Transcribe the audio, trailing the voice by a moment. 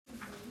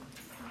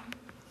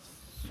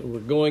So we're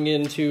going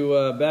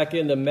into back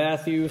into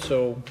Matthew.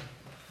 So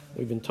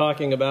we've been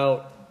talking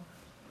about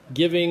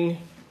giving.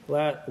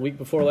 Week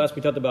before last,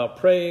 we talked about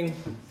praying.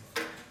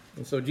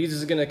 And so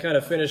Jesus is going to kind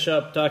of finish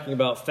up talking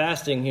about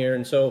fasting here.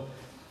 And so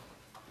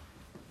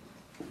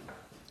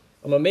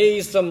I'm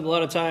amazed a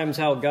lot of times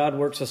how God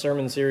works a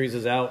sermon series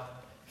is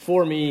out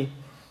for me.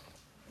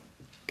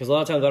 Because a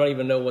lot of times I don't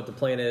even know what the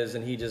plan is,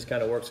 and he just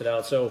kind of works it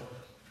out. So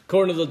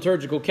according to the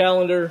liturgical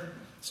calendar,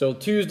 so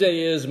Tuesday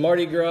is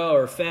Mardi Gras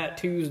or Fat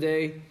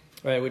Tuesday,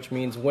 right? Which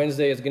means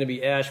Wednesday is going to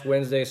be Ash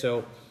Wednesday.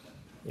 So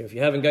if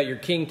you haven't got your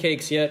king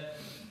cakes yet,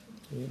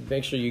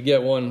 make sure you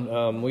get one.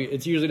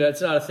 It's usually that's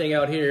not a thing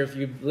out here. If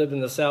you live in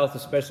the South,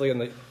 especially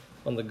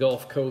on the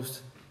Gulf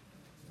Coast,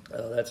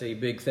 that's a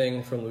big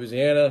thing from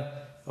Louisiana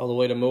all the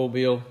way to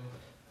Mobile.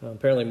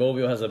 Apparently,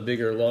 Mobile has a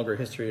bigger, longer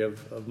history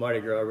of Mardi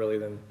Gras really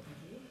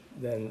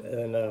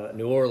than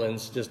New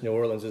Orleans. Just New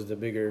Orleans is the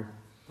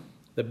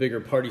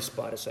bigger party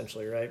spot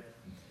essentially, right?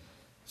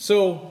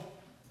 So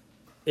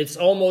it's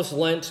almost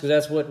Lent, because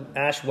that's what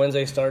Ash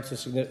Wednesday starts.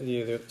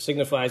 It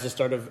signifies the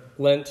start of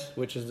Lent,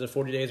 which is the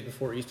 40 days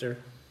before Easter.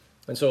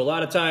 And so a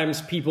lot of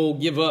times people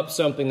give up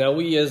something. Now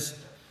we as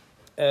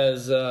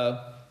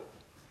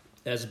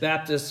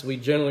Baptists, we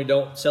generally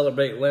don't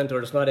celebrate Lent,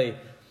 or it's not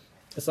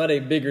a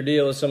bigger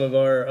deal as some of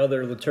our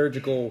other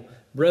liturgical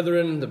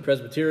brethren, the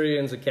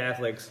Presbyterians, the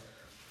Catholics,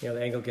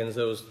 the Anglicans,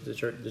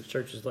 the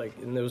churches like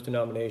in those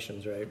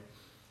denominations, right?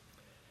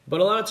 But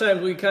a lot of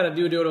times we kind of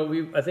do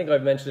it. I think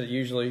I've mentioned it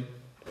usually,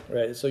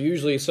 right? So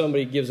usually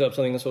somebody gives up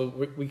something, so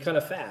we kind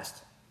of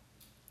fast,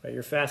 right?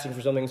 You're fasting for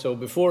something. So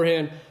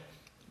beforehand,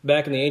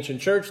 back in the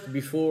ancient church,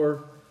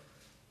 before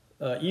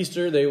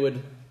Easter, they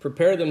would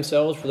prepare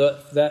themselves for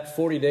that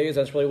 40 days.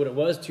 That's really what it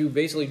was, to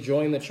basically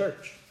join the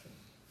church.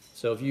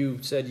 So if you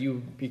said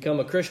you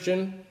become a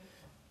Christian,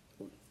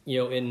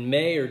 in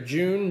May or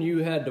June,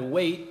 you had to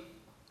wait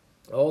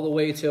all the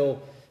way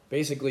till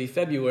basically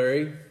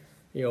February,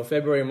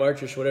 February,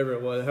 Marchish, whatever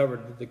it was, however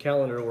the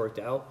calendar worked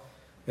out.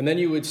 And then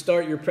you would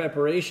start your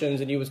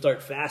preparations, and you would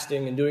start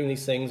fasting and doing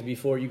these things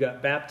before you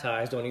got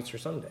baptized on Easter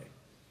Sunday,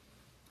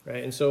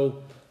 right? And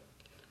so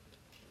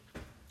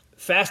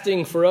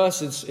fasting for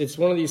us, it's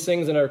one of these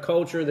things in our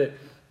culture that,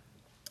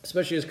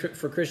 especially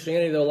for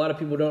Christianity, though a lot of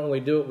people don't really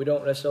do it, we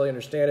don't necessarily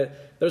understand it.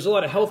 There's a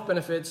lot of health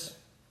benefits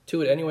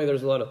to it anyway.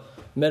 There's a lot of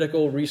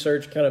medical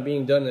research kind of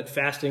being done that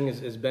fasting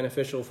is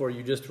beneficial for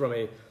you just from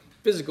a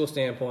physical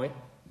standpoint,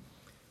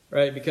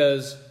 right?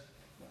 Because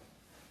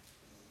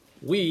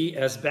we,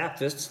 as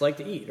Baptists, like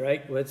to eat,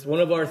 right? It's one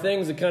of our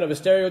things, a kind of a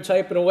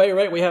stereotype in a way,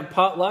 right? We have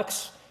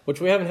potlucks, which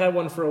we haven't had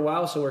one for a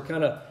while, so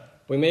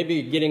we may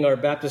be getting our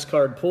Baptist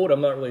card pulled,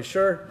 I'm not really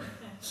sure.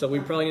 So we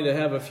probably need to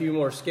have a few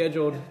more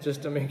scheduled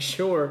just to make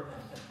sure,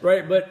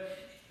 right? But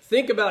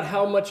think about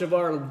how much of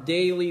our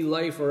daily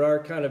life, or our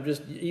kind of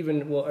just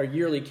even, our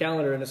yearly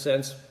calendar in a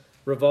sense,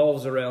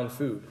 revolves around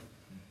food,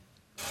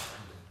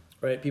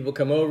 right? People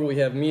come over, we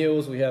have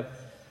meals, we have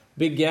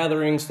big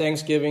gatherings,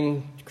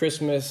 Thanksgiving,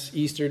 Christmas,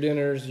 Easter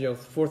dinners,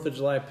 4th of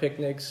July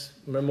picnics,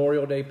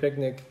 Memorial Day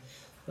picnic,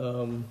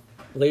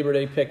 Labor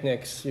Day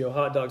picnics,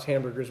 hot dogs,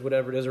 hamburgers,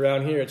 whatever it is.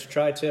 Around here, it's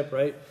tri-tip,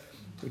 right?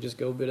 We just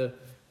go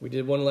we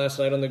did one last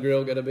night on the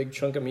grill, got a big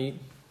chunk of meat,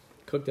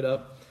 cooked it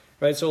up,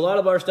 right? So a lot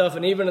of our stuff,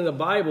 and even in the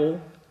Bible,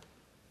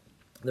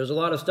 there's a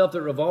lot of stuff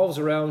that revolves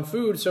around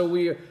food. So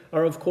we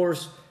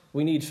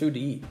need food to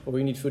eat, or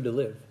we need food to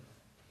live.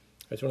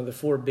 It's one of the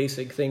 4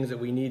 basic things that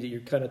we need, that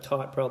you're kind of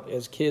taught probably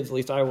as kids, at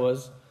least I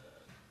was.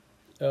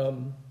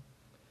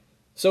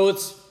 So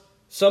it's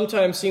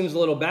sometimes seems a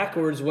little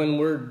backwards when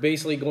we're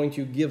basically going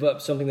to give up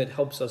something that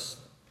helps us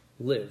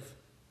live.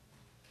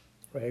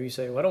 Right? You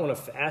say, well, I don't want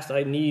to fast,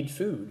 I need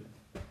food.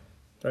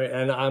 Right?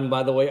 And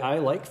by the way, I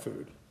like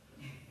food.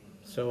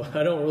 So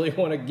I don't really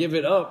want to give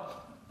it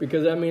up,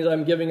 because that means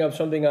I'm giving up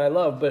something I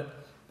love. But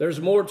there's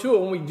more to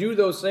it. When we do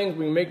those things,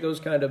 we make those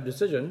kind of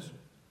decisions,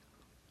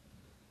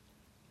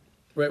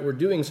 right? We're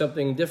doing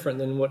something different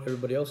than what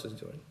everybody else is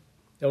doing.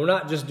 And we're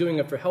not just doing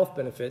it for health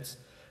benefits,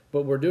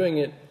 but we're doing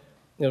it,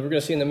 we're going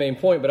to see in the main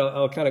point, but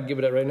I'll kind of give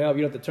it right now.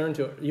 You don't have to turn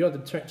to it. You don't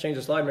have to change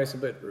the slide, Mason,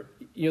 but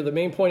the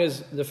main point is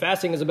the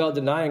fasting is about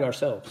denying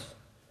ourselves.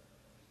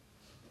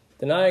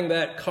 Denying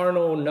that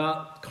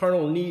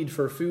carnal need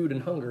for food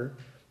and hunger,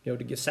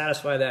 to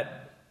satisfy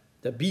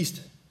that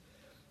beast.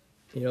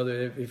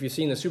 If you've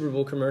seen the Super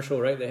Bowl commercial,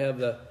 right? They have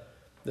the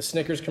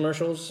Snickers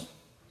commercials,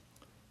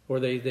 where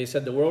they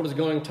said the world is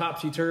going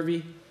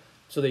topsy-turvy,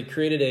 so they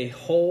created a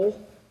hole,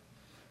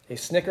 a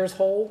Snickers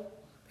hole,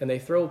 and they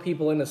throw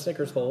people in the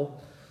Snickers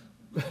hole,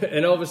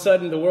 and all of a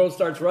sudden the world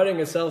starts running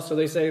itself, so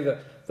they say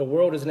that the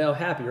world is now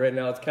happy. Right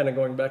now it's kind of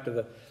going back to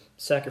the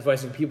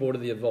sacrificing people to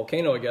the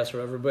volcano, I guess, or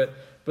whatever, but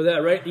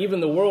that, right,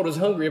 even the world is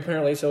hungry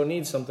apparently, so it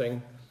needs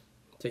something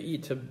to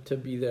eat to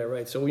be there,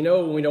 right? So we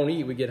know when we don't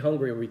eat, we get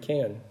hungry, or we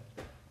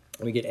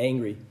get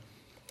angry.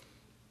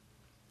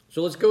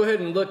 So let's go ahead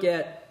and look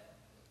at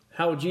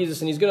how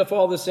Jesus, and he's going to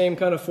follow the same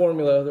kind of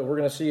formula that we're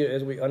going to see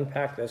as we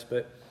unpack this,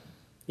 but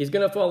he's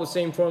going to follow the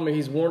same formula.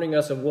 He's warning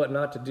us of what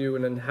not to do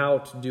and then how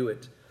to do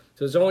it.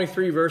 So there's only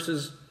 3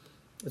 verses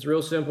It's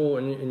real simple,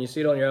 and you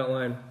see it on your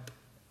outline.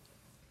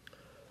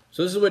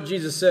 So this is what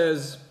Jesus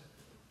says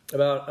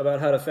about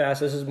how to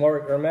fast. This is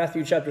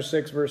Matthew chapter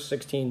 6, verse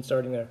 16,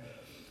 starting there.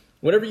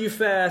 Whenever you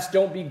fast,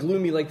 don't be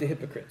gloomy like the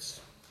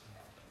hypocrites,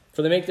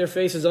 for they make their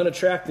faces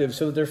unattractive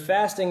so that their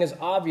fasting is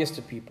obvious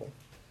to people.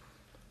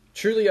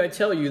 Truly, I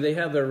tell you, they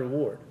have their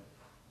reward.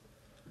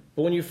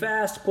 But when you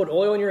fast, put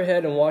oil on your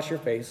head and wash your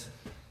face,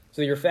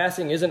 so that your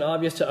fasting isn't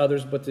obvious to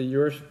others, but to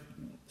your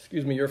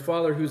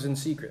Father who's in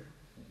secret.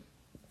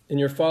 And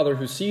your Father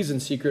who sees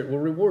in secret will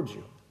reward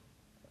you.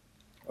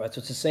 All right, so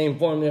it's the same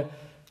formula.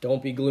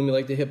 Don't be gloomy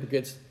like the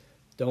hypocrites.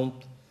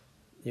 Don't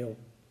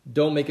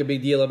make a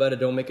big deal about it.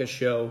 Don't make a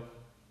show.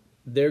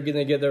 They're going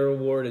to get their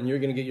reward, and you're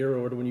going to get your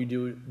reward when you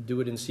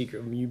do it in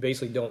secret. You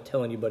basically don't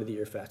tell anybody that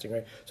you're fasting,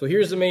 right? So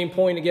here's the main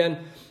point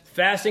again.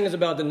 Fasting is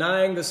about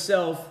denying the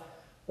self,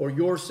 or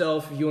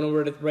yourself, if you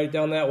want to write it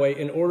down that way,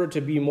 in order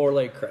to be more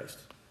like Christ.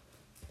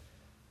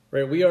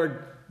 Right? We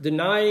are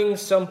denying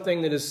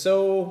something that is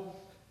so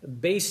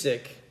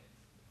basic,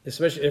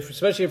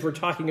 especially if we're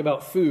talking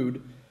about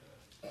food.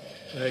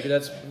 Right?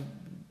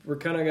 We're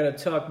kind of going to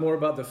talk more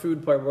about the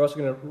food part. We're also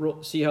going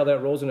to see how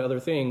that rolls into other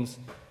things.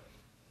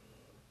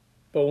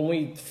 But when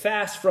we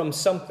fast from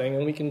something,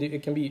 and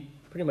it can be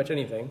pretty much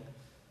anything,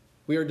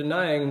 we are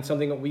denying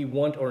something that we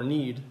want or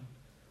need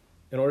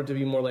in order to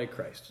be more like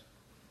Christ.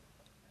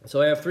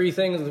 So I have 3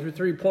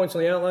 points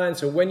on the outline.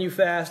 So when you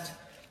fast,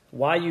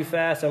 why you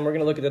fast, and we're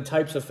going to look at the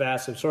types of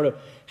fasts, of sort of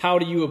how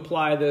do you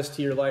apply this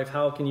to your life?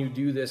 How can you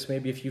do this,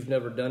 maybe if you've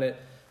never done it?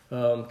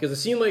 Because it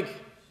seemed like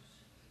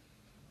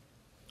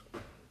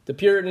the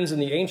Puritans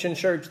and the ancient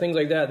church, things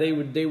like that,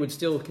 they would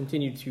still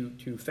continue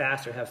to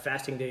fast or have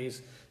fasting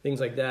days, things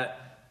like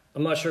that.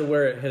 I'm not sure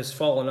where it has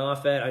fallen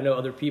off at. I know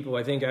other people,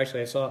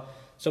 I saw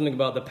something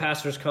about the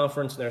pastors'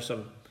 conference, and there's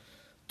some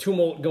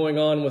tumult going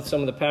on with some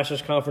of the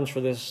pastors' conference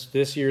for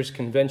this year's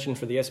convention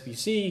for the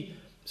SBC.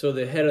 So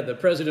the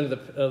president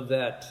of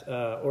that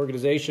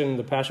organization,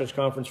 the pastors'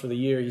 conference for the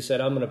year, he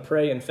said, I'm going to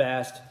pray and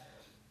fast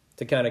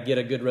to kind of get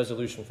a good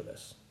resolution for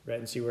this, right,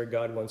 and see where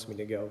God wants me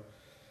to go.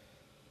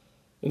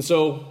 And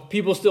so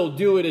people still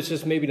do it. It's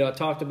just maybe not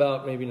talked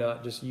about, maybe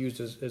not just used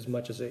as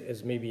much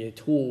as maybe a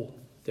tool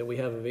that we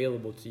have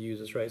available to use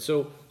this, right?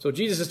 So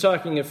Jesus is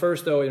talking at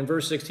first, though, in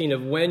verse 16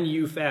 of when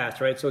you fast,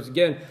 right? So it's,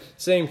 again,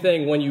 same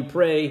thing. When you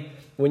pray,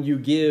 when you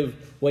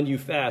give, when you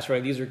fast,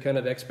 right? These are kind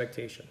of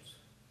expectations.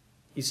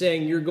 He's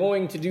saying you're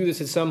going to do this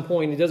at some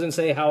point. He doesn't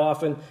say how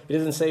often. He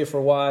doesn't say for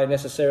why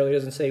necessarily. He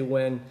doesn't say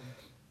when.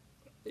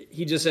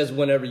 He just says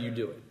whenever you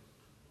do it.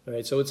 All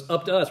right, so it's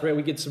up to us, right?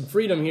 We get some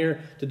freedom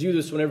here to do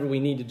this whenever we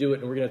need to do it,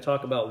 and we're going to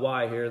talk about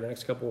why here in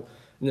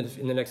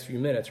the next few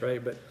minutes,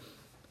 right? But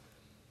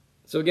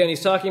so again,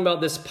 he's talking about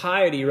this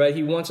piety, right?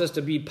 He wants us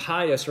to be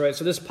pious, right?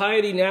 So this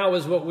piety now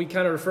is what we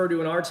kind of refer to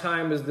in our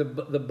time as the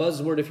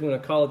buzzword, if you want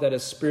to call it that,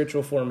 as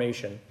spiritual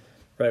formation,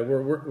 right?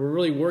 We're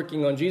really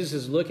working on, Jesus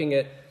is looking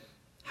at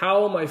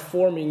how am I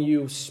forming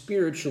you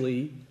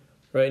spiritually,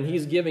 right? And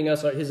he's giving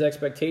us his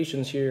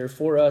expectations here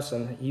for us,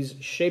 and he's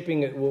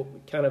shaping it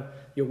kind of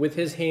with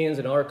his hands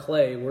and our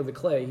clay. We're the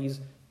clay.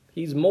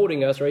 He's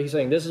molding us, right? He's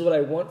saying, this is what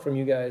I want from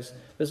you guys.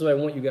 This is what I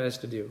want you guys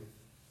to do.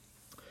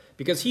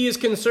 Because he is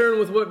concerned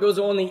with what goes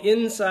on the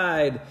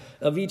inside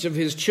of each of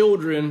his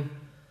children,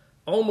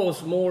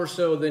 almost more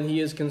so than he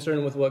is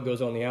concerned with what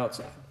goes on the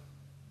outside.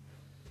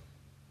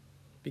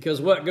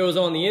 Because what goes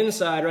on the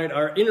inside, right,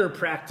 our inner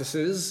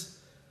practices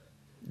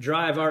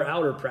drive our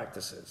outer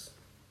practices.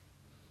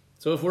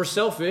 So if we're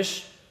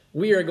selfish,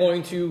 we are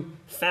going to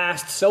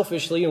fast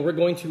selfishly, and we're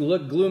going to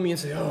look gloomy and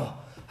say, oh,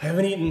 I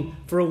haven't eaten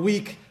for a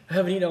week. I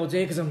haven't eaten all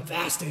day because I'm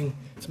fasting.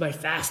 It's my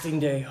fasting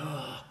day.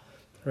 Oh,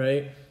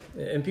 right?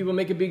 And people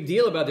make a big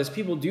deal about this.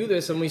 People do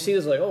this, and we see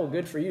this like, oh,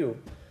 good for you.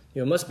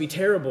 It must be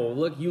terrible.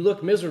 Look, you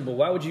look miserable.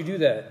 Why would you do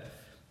that?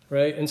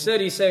 Right? Instead,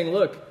 he's saying,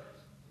 look,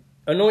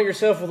 anoint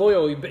yourself with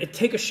oil.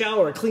 Take a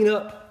shower. Clean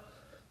up.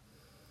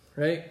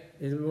 Right?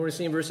 We're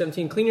seeing in verse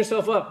 17. Clean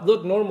yourself up.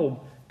 Look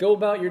normal. Go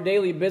about your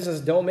daily business.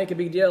 Don't make a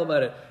big deal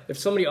about it. If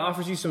somebody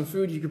offers you some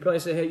food, you could probably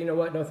say, hey, you know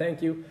what? No,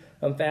 thank you.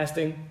 I'm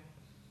fasting.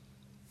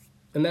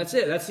 And that's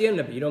it. That's the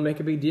end of it. You don't make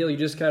a big deal. You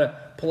just kind of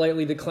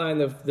politely decline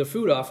the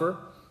food offer.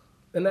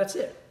 And that's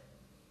it.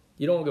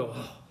 You don't go,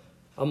 oh,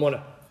 I'm on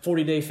a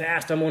 40-day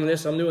fast. I'm on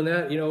this. I'm doing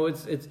that.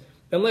 It's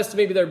unless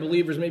maybe they're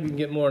believers, maybe you can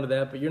get more into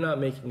that, but you're not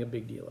making a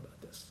big deal about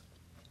this.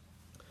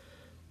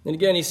 And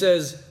again, he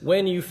says,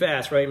 when you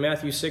fast, right?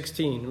 Matthew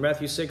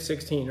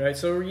 6:16, right?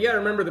 So you got to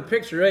remember the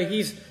picture, right?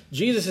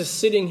 Jesus is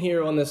sitting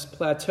here on this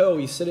plateau.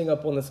 He's sitting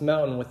up on this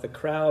mountain with the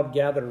crowd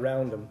gathered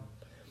around him.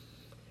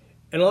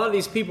 And a lot of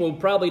these people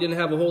probably didn't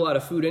have a whole lot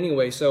of food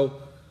anyway,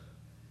 so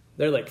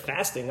they're like,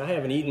 fasting? I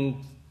haven't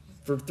eaten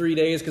for 3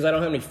 days because I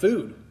don't have any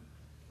food.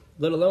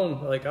 Let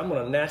alone, like, I'm on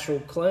a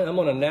natural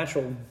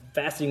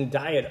fasting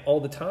diet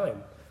all the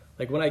time.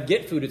 Like, when I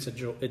get food, it's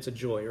a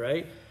joy,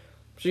 right?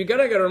 So you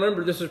gotta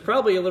remember, this is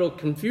probably a little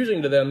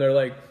confusing to them. They're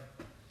like,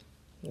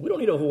 we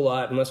don't eat a whole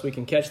lot unless we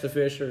can catch the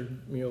fish or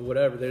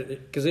whatever.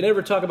 Because they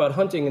never talk about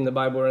hunting in the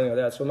Bible or anything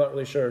like that. So I'm not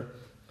really sure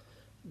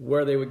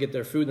where they would get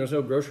their food. There's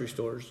no grocery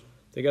stores.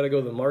 They got to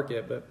go to the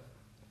market. But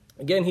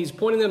again, he's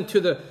pointing them to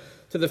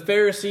the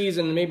Pharisees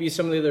and maybe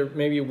some of the other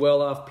maybe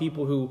well-off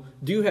people who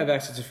do have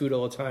access to food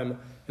all the time,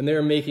 and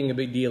they're making a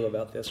big deal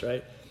about this,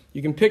 right?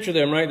 You can picture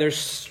them, right? They're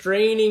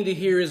straining to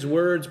hear his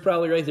words,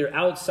 probably, right? They're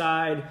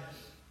outside.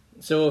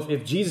 So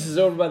if Jesus is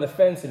over by the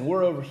fence and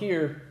we're over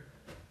here,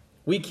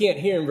 we can't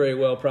hear him very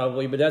well,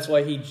 probably, but that's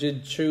why he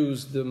did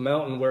choose the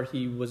mountain where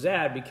he was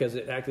at, because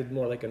it acted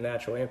more like a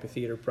natural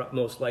amphitheater,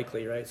 most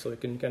likely, right? So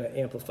it can kind of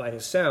amplify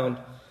his sound.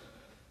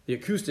 The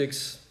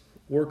acoustics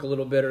work a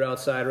little better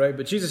outside, right?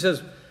 But Jesus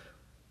says,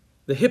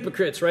 the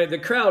hypocrites, right? The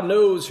crowd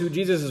knows who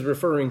Jesus is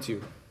referring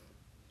to,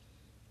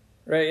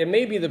 right? It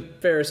may be the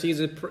Pharisees.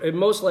 It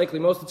most likely,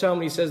 most of the time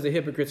when he says the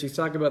hypocrites, he's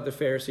talking about the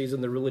Pharisees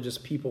and the religious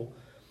people.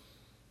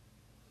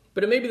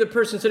 But it may be the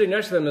person sitting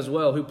next to them as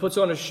well, who puts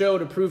on a show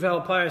to prove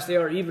how pious they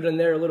are, even in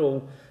their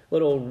little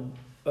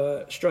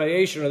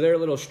striation or their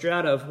little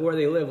strata of where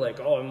they live. Like,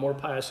 oh, I'm more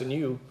pious than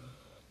you.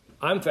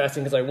 I'm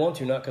fasting because I want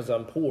to, not because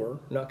I'm poor,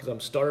 not because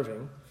I'm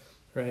starving,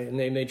 right? And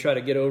they may try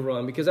to get over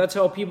on, because that's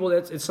how people,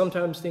 it's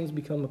sometimes things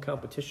become a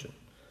competition.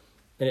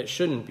 And it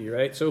shouldn't be,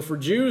 right? So for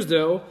Jews,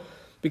 though,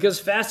 because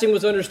fasting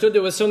was understood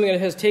that was something that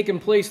has taken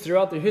place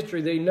throughout their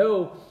history, they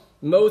know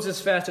Moses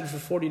fasted for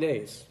 40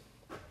 days.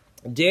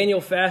 Daniel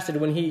fasted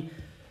when he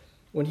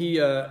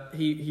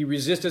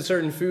resisted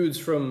certain foods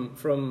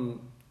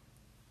from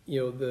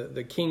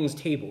the king's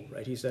table,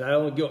 right? He said,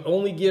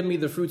 only give me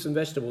the fruits and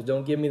vegetables,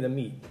 don't give me the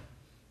meat,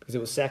 because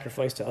it was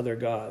sacrificed to other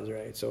gods,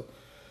 right? So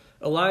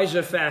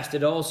Elijah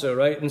fasted also,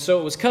 right? And so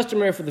it was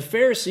customary for the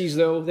Pharisees,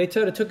 though, they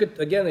took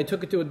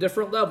it to a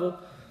different level.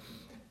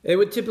 They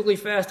would typically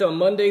fast on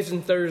Mondays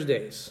and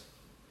Thursdays,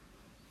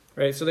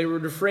 right? So they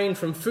would refrain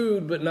from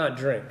food but not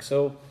drink.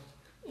 So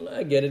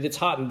I get it. It's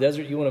hot in the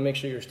desert. You want to make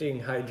sure you're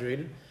staying hydrated.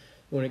 You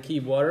want to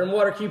keep water. And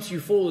water keeps you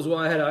full as well.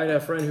 I had a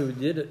friend who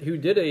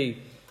did I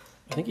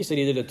think he said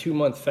he did a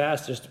 2-month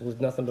fast just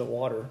with nothing but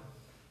water.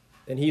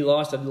 And he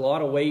lost a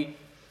lot of weight.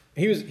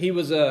 He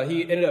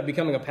ended up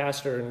becoming a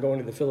pastor and going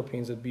to the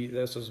Philippines.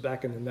 This was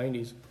back in the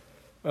 90s.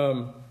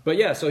 But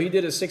yeah, so he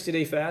did a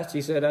 60-day fast.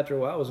 He said after a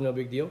while it was no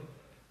big deal.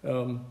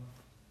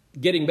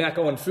 Getting back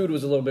on food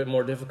was a little bit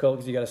more difficult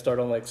because you got to start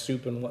on like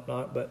soup and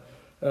whatnot. But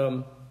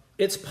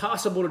it's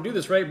possible to do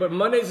this, right? But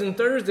Mondays and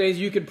Thursdays,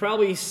 you could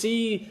probably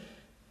see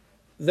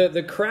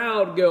the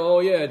crowd go, oh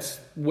yeah, it's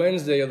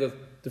Wednesday, or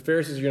the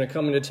Pharisees are going to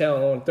come into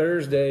town on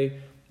Thursday,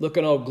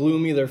 looking all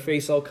gloomy, their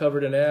face all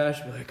covered in ash,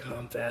 like, oh,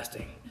 I'm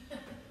fasting.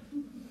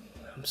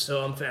 I'm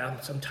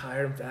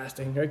tired, I'm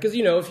fasting. Right? Because,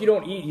 if you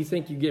don't eat, you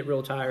think you get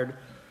real tired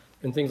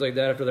and things like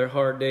that after their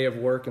hard day of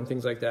work and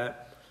things like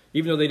that.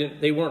 Even though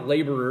they weren't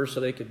laborers, so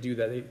they could do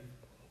that.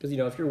 Because,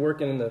 if you're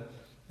working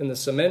in the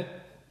cement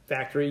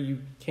factory, you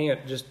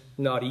can't just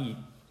not eat,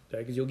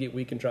 because you'll get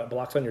weak and drop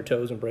blocks on your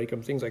toes and break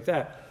them, things like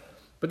that.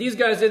 But these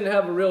guys didn't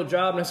have a real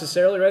job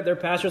necessarily, right? They're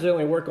pastors. They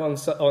only work on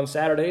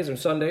Saturdays or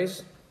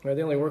Sundays, right?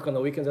 They only work on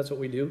the weekends. That's what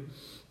we do.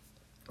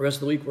 The rest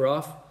of the week we're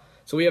off.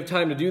 So we have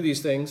time to do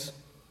these things.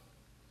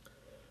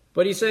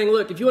 But he's saying,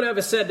 look, if you want to have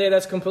a set day,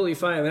 that's completely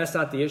fine. That's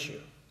not the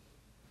issue,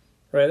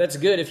 right? That's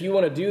good if you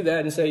want to do that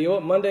and say,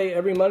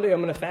 every Monday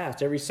I'm going to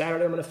fast. Every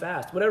Saturday I'm going to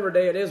fast. Whatever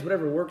day it is,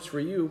 whatever works for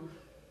you,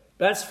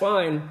 that's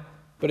fine.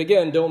 But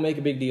again, don't make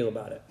a big deal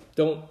about it.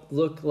 Don't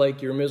look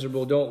like you're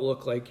miserable. Don't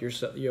look like you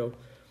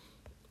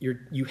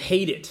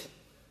hate it.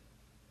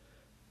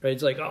 Right?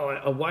 It's like,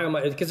 why am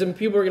I? Because then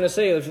people are going to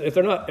say, if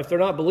they're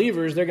not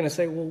believers, they're going to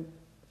say, well,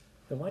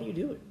 then why do you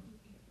do it?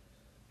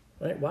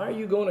 Right? Why are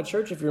you going to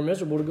church if you're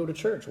miserable to go to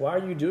church? Why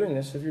are you doing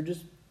this if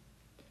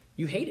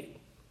you hate it?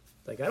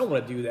 Like, I don't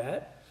want to do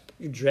that.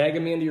 You're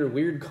dragging me into your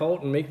weird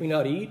cult and make me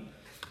not eat.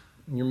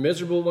 You're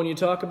miserable when you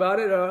talk about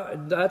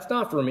it. That's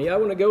not for me. I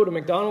want to go to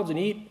McDonald's and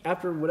eat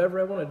after whatever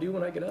I want to do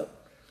when I get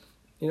up.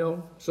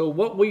 So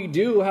what we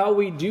do, how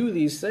we do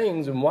these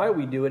things, and why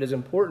we do it is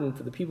important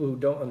for the people who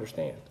don't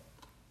understand.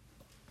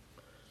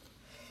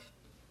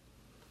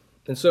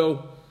 And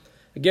so,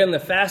 again, the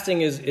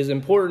fasting is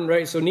important,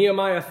 right? So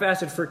Nehemiah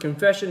fasted for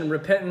confession and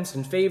repentance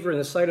and favor in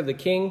the sight of the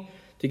king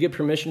to get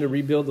permission to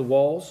rebuild the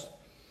walls,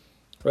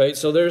 right?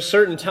 So there's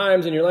certain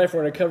times in your life,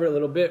 we're going to cover it a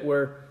little bit,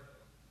 where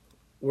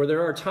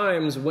there are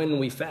times when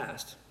we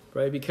fast,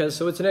 right? Because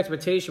so it's an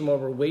expectation while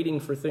we're waiting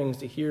for things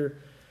to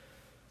hear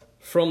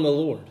from the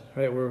Lord,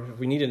 right?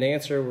 We need an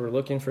answer. We're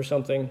looking for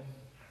something.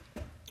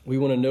 We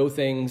want to know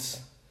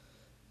things.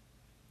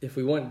 If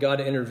we want God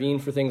to intervene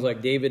for things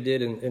like David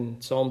did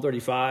in Psalm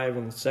 35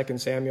 and 2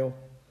 Samuel,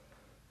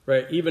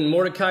 right? Even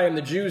Mordecai and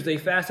the Jews, they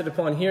fasted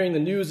upon hearing the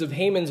news of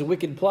Haman's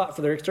wicked plot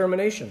for their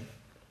extermination.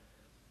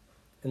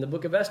 In the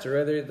book of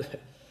Esther,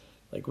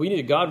 right? We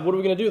need God. What are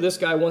we going to do? This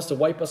guy wants to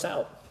wipe us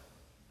out.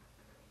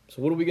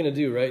 So what are we going to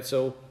do, right?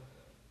 So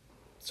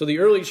the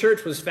early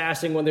church was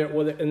fasting when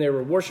they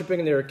were worshiping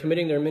and they were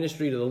committing their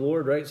ministry to the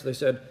Lord, right? So they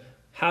said,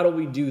 how do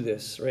we do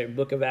this, right?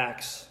 Book of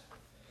Acts.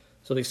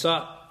 So they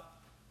sought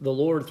the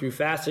Lord through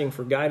fasting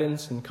for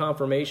guidance and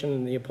confirmation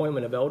and the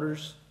appointment of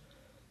elders,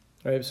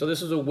 right? So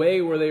this is a way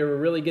where they were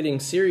really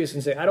getting serious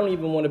and say, I don't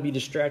even want to be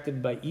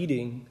distracted by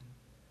eating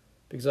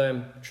because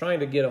I'm trying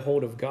to get a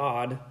hold of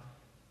God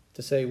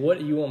to say, what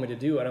do you want me to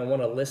do? And I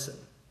want to listen.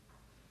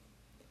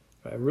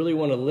 I really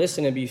want to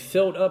listen and be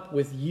filled up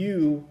with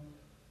you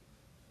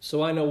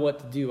so I know what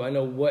to do. I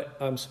know what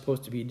I'm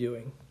supposed to be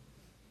doing.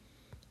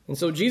 And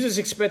so Jesus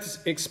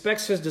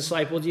expects his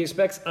disciples, he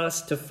expects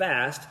us to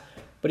fast,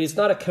 but it's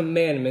not a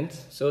commandment.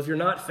 So if you're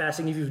not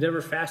fasting, if you've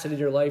never fasted in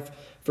your life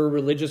for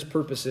religious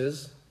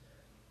purposes,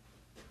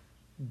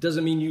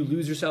 doesn't mean you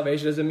lose your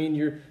salvation, doesn't mean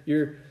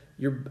you're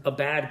a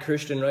bad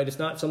Christian, right? It's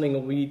not something that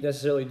we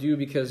necessarily do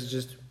because it's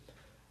just,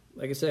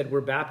 like I said,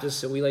 we're Baptists,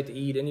 so we like to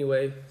eat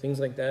anyway, things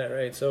like that,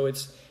 right? So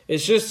it's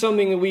just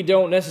something that we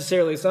don't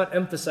necessarily, it's not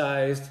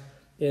emphasized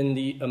in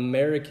the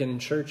American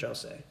church, I'll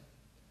say,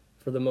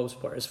 for the most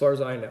part, as far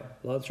as I know.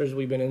 A lot of churches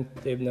we've been in,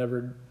 they've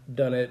never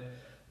done it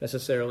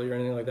necessarily or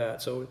anything like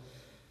that. So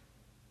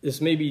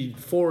this may be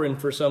foreign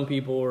for some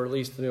people, or at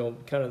least,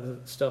 kind of the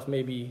stuff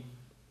may be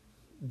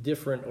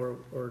different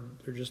or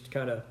just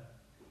kind of,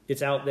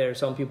 it's out there.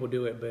 Some people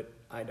do it, but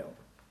I don't.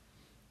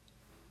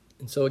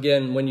 And so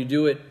again, when you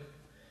do it,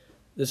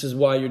 this is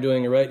why you're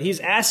doing it, right? He's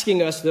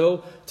asking us,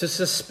 though, to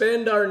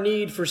suspend our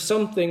need for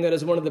something that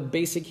is one of the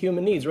basic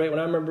human needs, right? When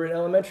I remember in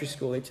elementary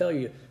school, they tell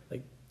you,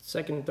 like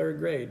second and third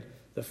grade,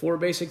 the 4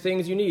 basic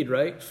things you need,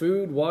 right?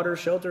 Food, water,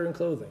 shelter, and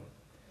clothing.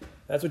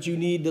 That's what you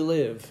need to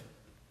live.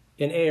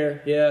 And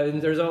air, yeah,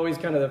 and there's always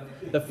kind of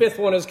the 5th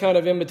one is kind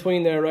of in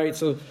between there, right?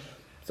 So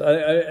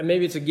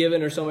maybe it's a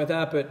given or something like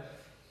that, but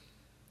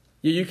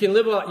you can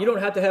live, you don't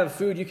have to have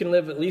food. You can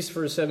live at least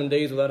for 7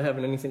 days without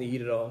having anything to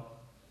eat at all.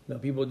 Now,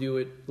 people do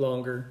it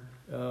longer.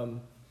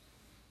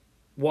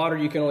 Water,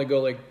 you can only go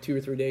like 2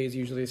 or 3 days,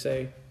 usually they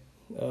say.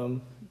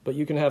 But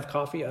you can have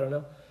coffee, I don't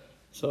know.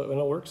 So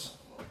it works.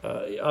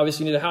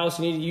 Obviously, you need a house,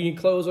 you need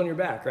clothes on your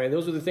back, right?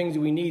 Those are the things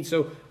that we need.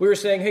 So we were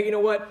saying, hey, you know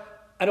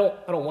what? I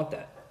don't want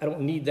that. I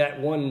don't need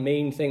that one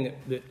main thing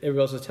that everybody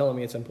else is telling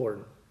me it's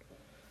important.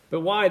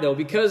 But why, though?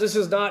 Because this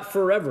is not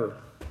forever.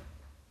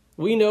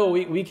 We know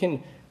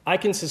I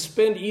can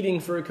suspend eating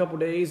for a couple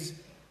days,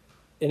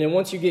 and then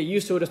once you get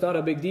used to it, it's not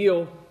a big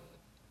deal.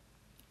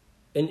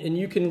 And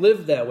you can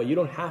live that way. You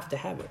don't have to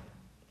have it.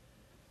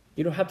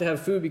 You don't have to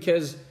have food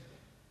because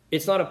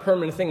it's not a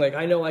permanent thing. Like,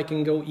 I know I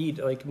can go eat.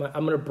 Like,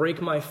 I'm going to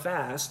break my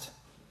fast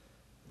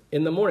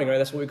in the morning, right?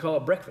 That's what we call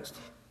it, breakfast.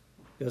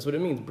 That's what it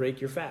means, break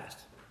your fast.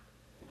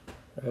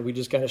 Right? We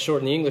just kind of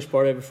shorten the English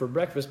part of it for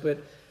breakfast,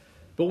 but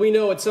we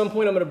know at some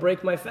point I'm going to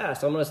break my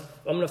fast. I'm going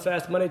to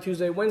fast Monday,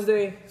 Tuesday,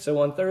 Wednesday.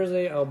 So on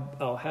Thursday,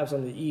 I'll have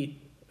something to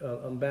eat.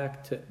 I'm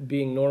back to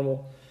being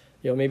normal.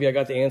 Maybe I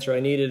got the answer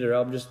I needed, or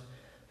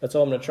that's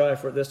all I'm going to try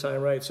for it this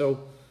time, right?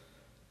 So,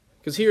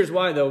 because here's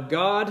why, though.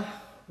 God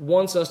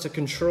wants us to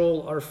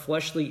control our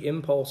fleshly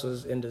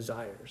impulses and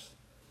desires,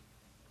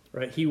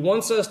 right? He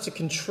wants us to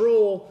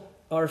control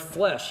our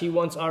flesh. He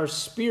wants our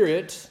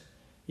spirit,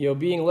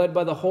 being led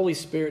by the Holy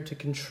Spirit, to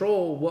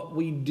control what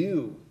we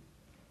do.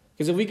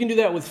 Because if we can do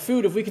that with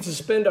food, if we can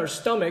suspend our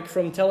stomach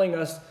from telling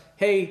us,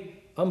 hey,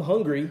 I'm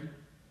hungry,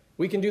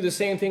 we can do the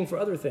same thing for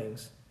other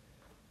things.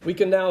 We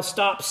can now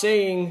stop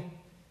saying,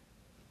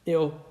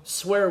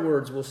 swear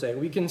words, we'll say.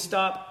 We can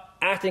stop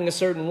acting a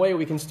certain way.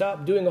 We can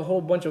stop doing a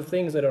whole bunch of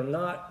things that are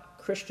not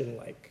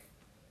Christian-like.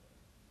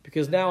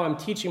 Because now I'm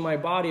teaching my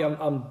body,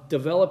 I'm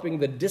developing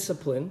the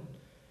discipline,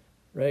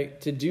 right,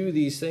 to do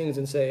these things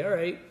and say, all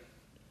right,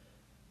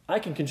 I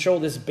can control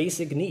this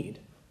basic need.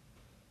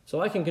 So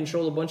I can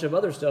control a bunch of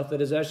other stuff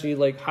that is actually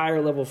like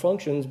higher level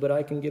functions, but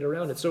I can get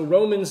around it. So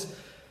Romans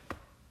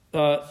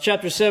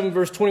chapter 7,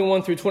 verse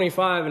 21 through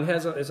 25, and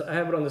I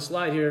have it on the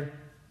slide here.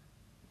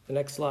 The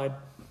next slide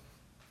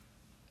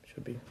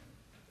should be,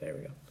 there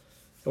we go.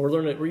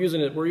 And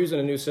we're using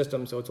a new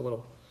system, so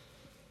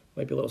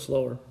might be a little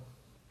slower.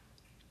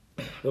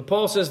 But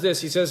Paul says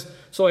this, he says,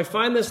 so I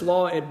find this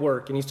law at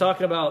work, and he's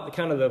talking about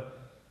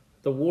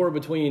the war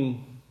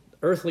between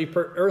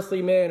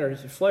earthly man or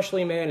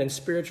fleshly man and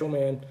spiritual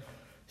man.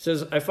 He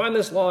says, I find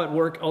this law at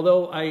work,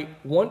 although I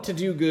want to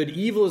do good,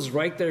 evil is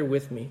right there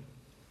with me.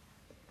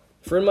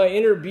 For in my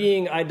inner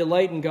being I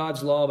delight in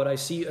God's law, but I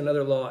see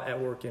another law at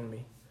work in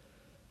me,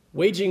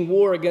 waging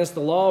war against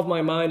the law of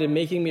my mind and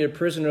making me a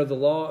prisoner of the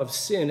law of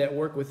sin at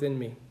work within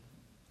me.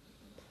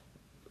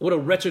 What a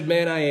wretched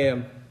man I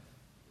am.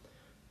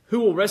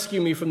 Who will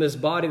rescue me from this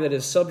body that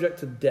is subject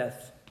to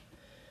death?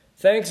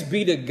 Thanks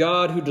be to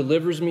God who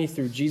delivers me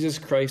through Jesus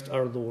Christ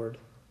our Lord.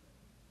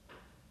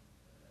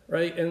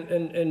 Right?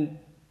 And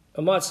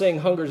I'm not saying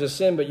hunger is a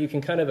sin, but you can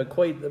kind of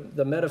equate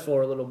the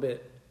metaphor a little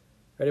bit.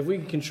 Right? If we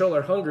can control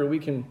our hunger, we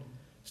can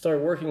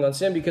start working on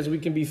sin because we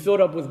can be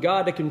filled up with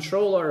God to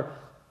control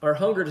our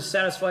hunger to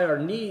satisfy our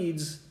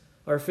needs,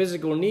 our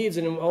physical needs,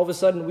 and all of a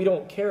sudden we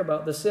don't care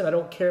about the sin. I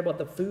don't care about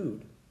the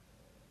food.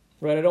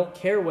 Right? I don't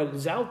care what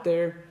is out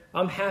there.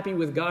 I'm happy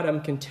with God.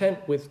 I'm content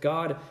with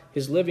God,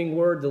 His living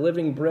word, the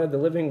living bread, the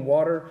living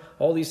water,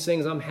 all these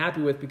things I'm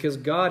happy with because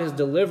God has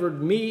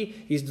delivered me.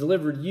 He's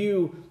delivered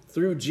you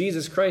through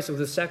Jesus Christ with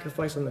His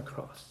sacrifice on the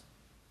cross.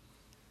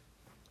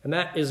 And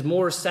that is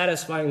more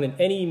satisfying than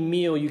any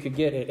meal you could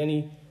get at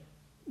any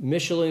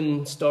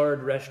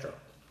Michelin-starred restaurant.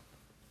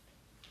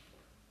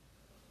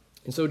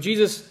 And so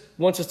Jesus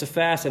wants us to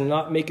fast and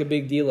not make a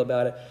big deal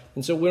about it.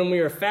 And so when we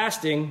are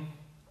fasting,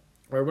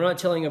 or we're not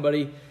telling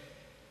anybody,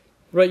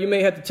 right, you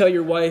may have to tell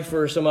your wife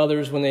or some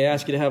others when they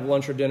ask you to have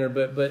lunch or dinner,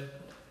 but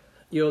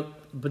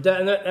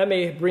that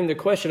may bring the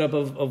question up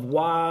of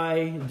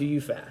why do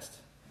you fast?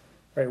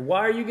 Right? Why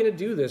are you going to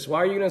do this? Why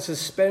are you going to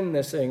suspend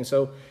this thing?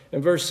 So in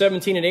verse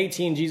 17 and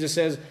 18, Jesus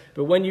says,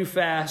 "But when you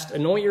fast,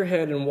 anoint your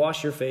head and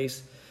wash your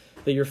face,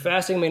 that your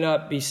fasting may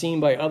not be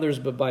seen by others,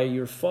 but by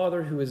your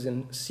Father who is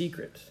in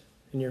secret.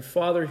 And your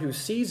Father who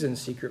sees in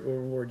secret will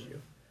reward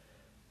you."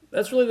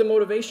 That's really the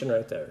motivation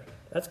right there.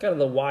 That's kind of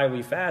the why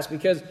we fast,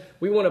 because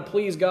we want to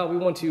please God. We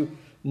want to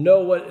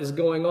know what is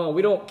going on.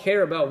 We don't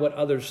care about what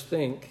others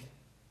think.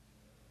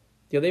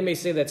 They may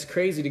say that's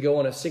crazy to go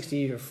on a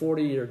 60 or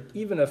 40 or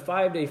even a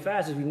 5-day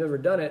fast if you've never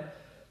done it.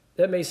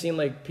 That may seem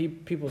like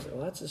people say,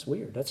 well, that's just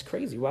weird. That's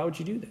crazy. Why would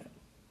you do that?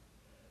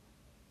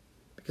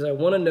 Because I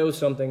want to know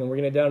something, and we're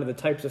going to get down to the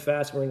types of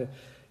fast. We're going to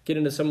get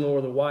into some more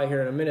of the why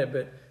here in a minute,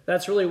 but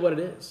that's really what it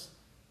is.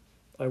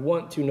 I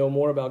want to know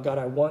more about God.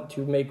 I want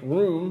to make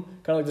room,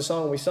 kind of like the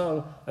song we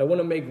sung, I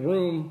want to make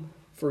room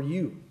for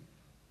you.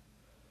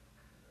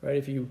 Right?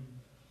 If you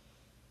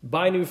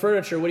buy new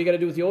furniture, what do you got to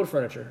do with the old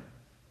furniture?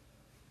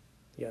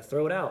 You got to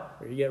throw it out,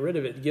 or you get rid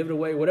of it, give it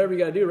away, whatever you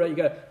got to do, right?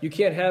 You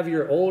can't have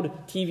your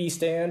old TV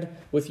stand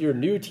with your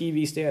new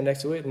TV stand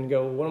next to it and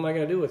go, what am I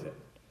going to do with it?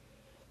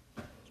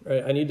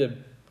 Right? I need to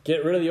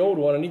get rid of the old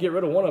one. I need to get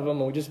rid of one of them,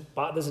 and we just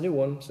bought this new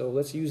one, so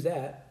let's use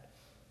that,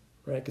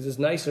 right? Because it's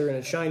nicer and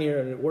it's shinier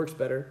and it works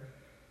better.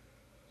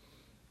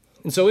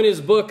 And so in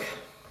his book,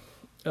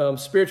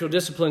 Spiritual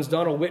Disciplines,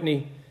 Donald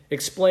Whitney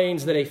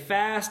explains that a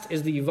fast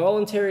is the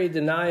voluntary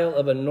denial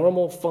of a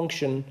normal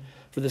function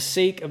for the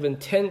sake of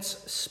intense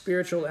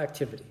spiritual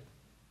activity.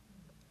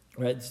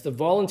 Right? It's the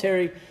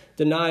voluntary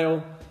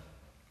denial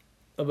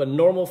of a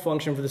normal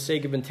function for the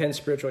sake of intense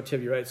spiritual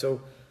activity, right?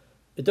 So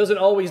it doesn't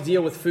always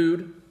deal with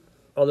food,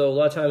 although a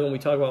lot of times when we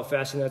talk about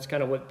fasting, that's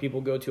kind of what people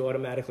go to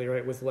automatically,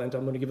 right? With Lent,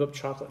 I'm going to give up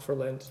chocolate for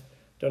Lent.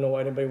 Don't know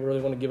why anybody would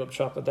really want to give up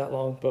chocolate that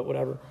long, but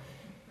whatever.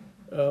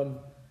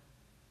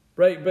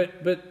 Right?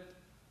 But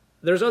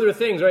there's other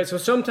things, right? So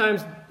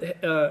sometimes,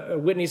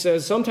 Whitney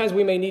says, sometimes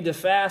we may need to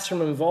fast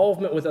from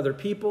involvement with other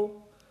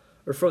people,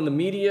 or from the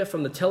media,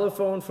 from the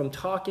telephone, from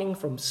talking,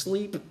 from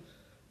sleep,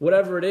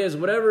 whatever it is,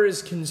 whatever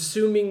is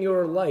consuming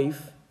your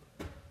life,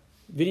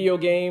 video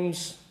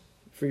games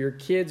for your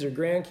kids or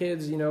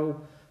grandkids,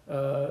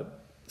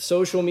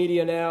 social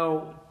media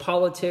now,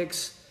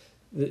 politics,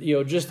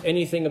 just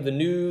anything of the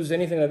news,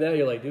 anything like that.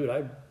 You're like, dude,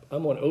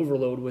 I'm on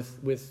overload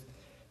with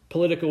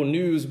political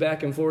news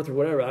back and forth or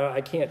whatever. I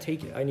can't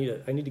take it. I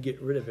need to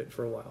get rid of it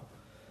for a while,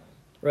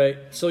 right?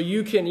 So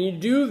you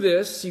do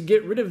this, you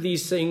get rid of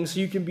these things so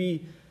you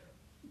can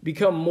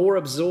become more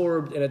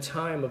absorbed in a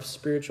time of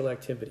spiritual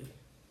activity,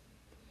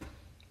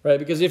 right?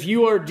 Because if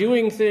you are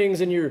doing things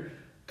and you're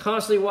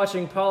constantly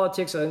watching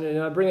politics, and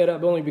I bring it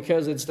up only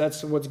because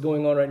that's what's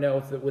going on right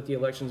now with the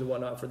elections and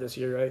whatnot for this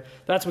year, right?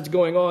 That's what's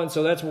going on,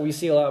 so that's what we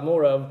see a lot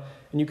more of,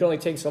 and you can only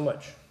take so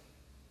much.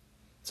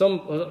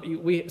 Some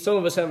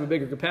of us have a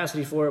bigger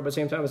capacity for it, but at the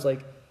same time, it's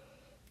like,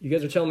 you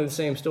guys are telling me the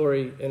same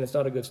story, and it's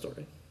not a good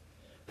story.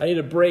 I need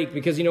a break,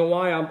 because you know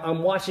why?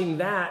 I'm watching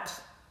that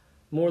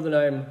more than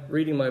I'm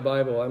reading my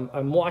Bible.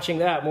 I'm watching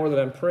that more than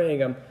I'm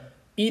praying. I'm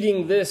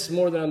eating this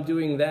more than I'm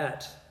doing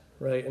that,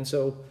 right? And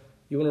so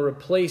you want to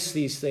replace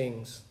these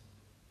things.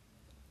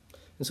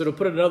 And so to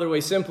put it another way,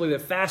 simply,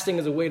 that fasting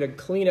is a way to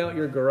clean out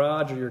your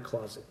garage or your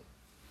closet.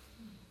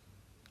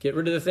 Get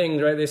rid of the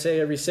things, right? They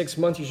say every 6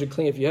 months you should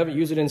clean. If you haven't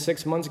used it in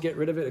 6 months, get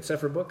rid of it, except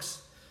for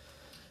books.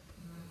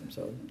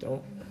 So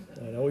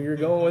I know where you're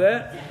going with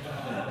that.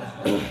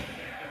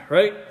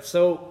 Right?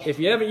 So if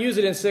you haven't used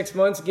it in 6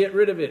 months, get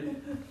rid of it.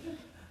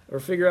 Or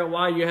figure out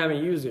why you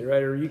haven't used it,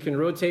 right? Or you can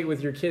rotate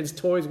with your kids'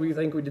 toys. We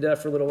think we did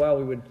that for a little while.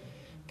 We would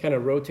kind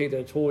of rotate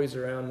their toys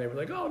around. They were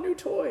like, oh, new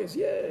toys,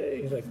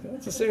 yay. He's like,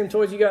 that's the same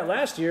toys you got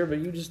last year, but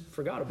you just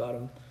forgot about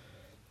them.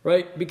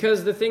 Right?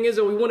 Because the thing is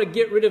that we want to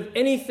get rid of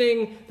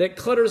anything that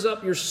clutters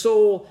up your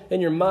soul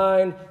and your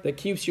mind that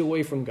keeps you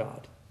away from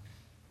God.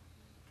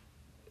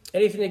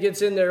 Anything that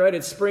gets in there, right?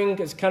 It's spring.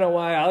 It's kind of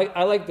why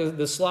I like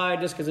the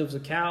slide, just because it was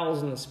the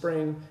cows in the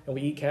spring, and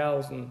we eat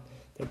cows, and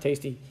they're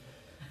tasty.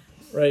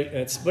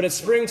 Right? But it's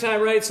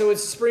springtime, right? So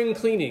it's spring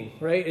cleaning,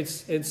 right?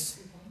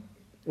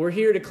 We're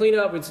here to clean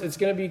up. It's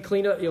going to be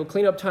clean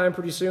up time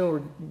pretty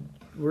soon.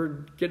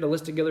 We're getting a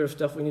list together of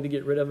stuff we need to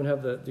get rid of and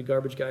have the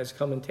garbage guys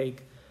come and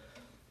take.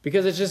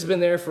 Because it's just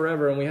been there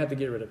forever, and we have to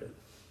get rid of it.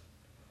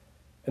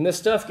 And this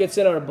stuff gets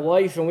in our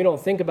life, and we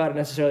don't think about it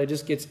necessarily. It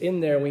just gets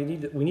in there, and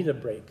we need a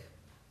break.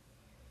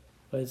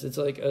 But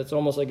it's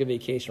almost like a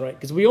vacation, right?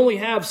 Because we only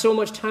have so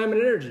much time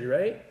and energy,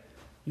 right?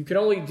 You can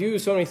only do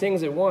so many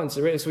things at once.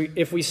 Right? So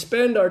if we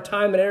spend our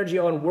time and energy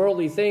on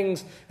worldly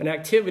things and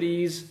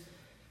activities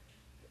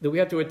that we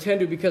have to attend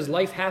to because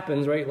life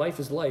happens, right? Life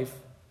is life.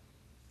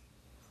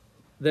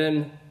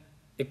 Then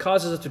it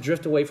causes us to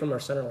drift away from our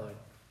center line.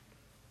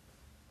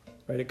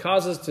 Right? It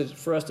causes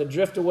for us to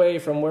drift away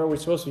from where we're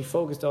supposed to be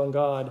focused on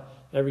God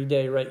every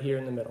day, right here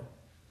in the middle.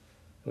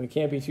 We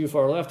can't be too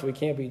far left. We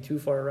can't be too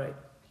far right.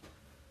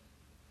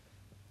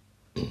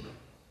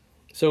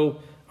 So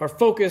our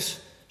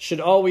focus should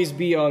always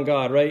be on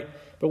God, right?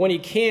 But when he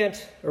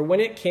can't, or when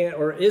it can't,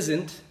 or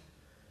isn't,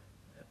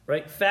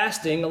 right,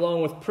 fasting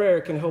along with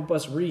prayer can help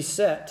us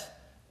reset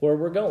where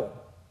we're going.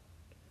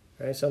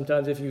 Right?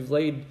 Sometimes if you've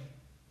laid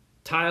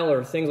tile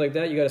or things like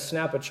that, you got to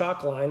snap a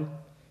chalk line,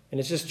 and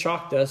it's just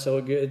chalk dust, so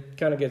it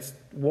kind of gets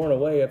worn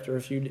away after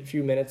a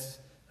few minutes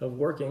of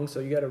working. So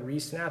you got to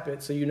re-snap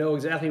it so you know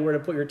exactly where to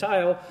put your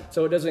tile,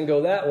 so it doesn't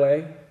go that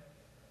way,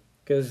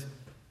 because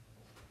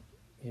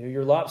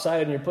you're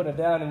lopsided and you're putting it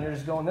down and you're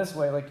just going this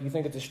way, like you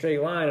think it's a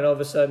straight line, and all of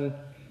a sudden,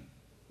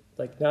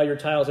 like now your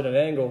tile's at an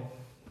angle,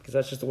 because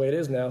that's just the way it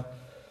is now,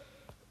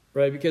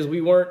 right? Because we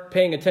weren't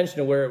paying attention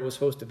to where it was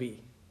supposed to be.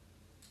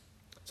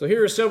 So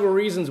here are several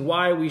reasons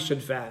why we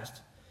should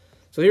fast.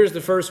 So here's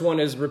the first one,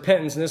 is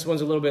repentance, and this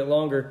one's a little bit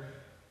longer.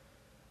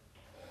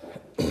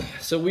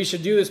 So we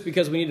should do this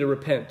because we need to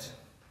repent.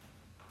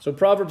 So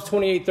Proverbs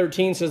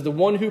 28:13 says, "The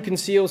one who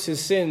conceals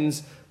his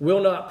sins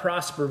will not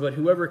prosper, but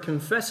whoever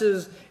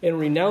confesses and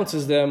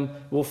renounces them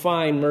will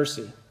find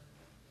mercy."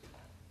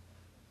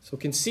 So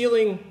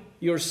concealing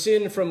your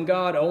sin from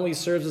God only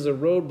serves as a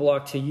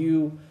roadblock to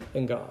you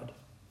and God.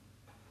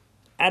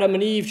 Adam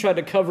and Eve tried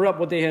to cover up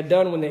what they had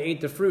done when they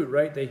ate the fruit,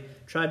 right? They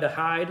tried to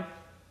hide.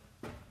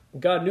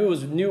 God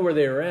knew where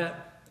they were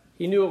at.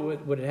 He knew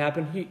it would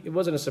happen. It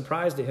wasn't a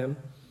surprise to him.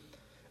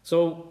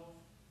 So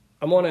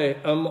I'm on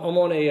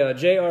a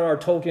J.R.R.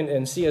 Tolkien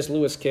and C.S.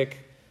 Lewis kick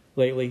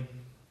lately.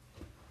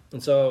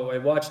 And so I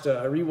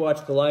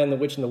rewatched The Lion, the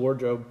Witch, and the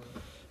Wardrobe.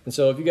 And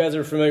so if you guys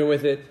are familiar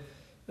with it,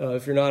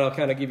 if you're not, I'll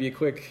kind of give you a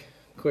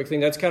quick thing.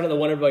 That's kind of the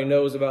one everybody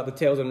knows about, the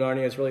Tales of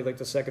Narnia. It's really like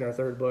the second or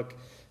third book.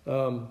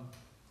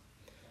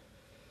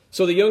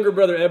 So the younger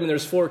brother Edmund,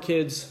 there's 4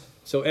 kids.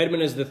 So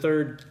Edmund is the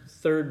third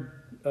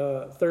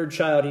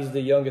child. He's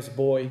the youngest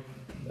boy.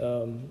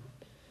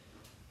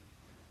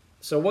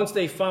 So once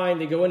they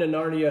go into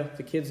Narnia,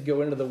 the kids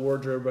go into the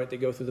wardrobe, right? They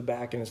go through the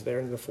back and it's there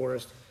in the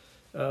forest.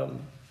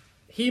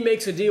 He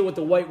makes a deal with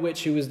the White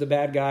Witch, who is the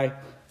bad guy,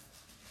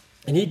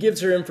 and he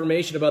gives her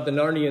information about the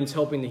Narnians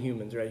helping the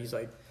humans, right? He's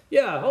like,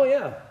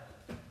 yeah,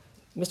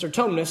 Mr.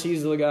 Tumnus,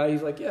 he's the guy.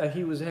 He's like, yeah,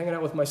 he was hanging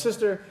out with my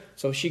sister.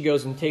 So she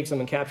goes and takes him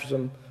and captures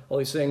him, all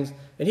these things.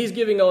 And he's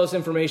giving all this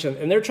information,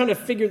 and they're trying to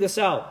figure this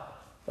out.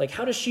 Like,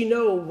 how does she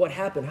know what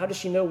happened? How does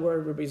she know where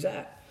everybody's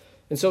at?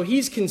 And so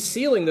he's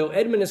concealing, though,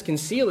 Edmund is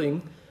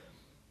concealing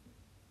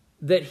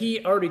that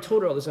he already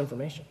told her all this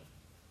information.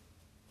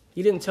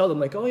 He didn't tell them,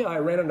 like, oh yeah, I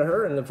ran into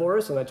her in the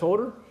forest and I told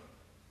her.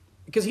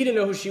 Because he didn't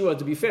know who she was,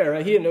 to be fair,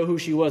 right? He didn't know who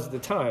she was at the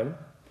time.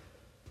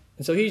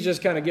 And so he's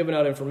just kind of giving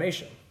out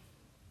information.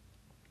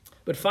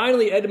 But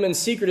finally, Edmund's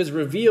secret is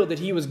revealed that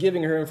he was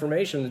giving her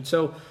information.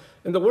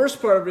 And the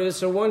worst part of it is,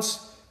 so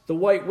once the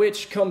White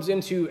Witch comes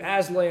into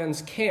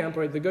Aslan's camp,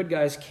 right, the good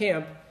guy's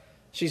camp,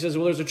 she says,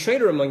 well, there's a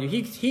traitor among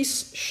you.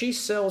 She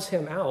sells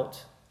him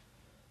out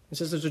and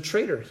says, there's a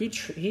traitor.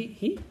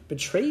 He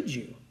betrayed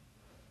you.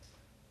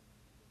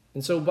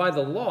 And so by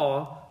the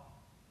law,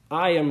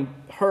 I am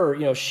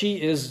her,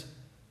 she is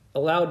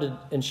allowed to,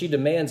 and she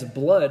demands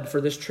blood for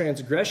this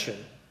transgression.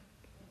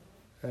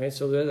 Right?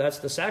 So that's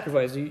the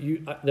sacrifice.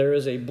 There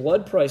is a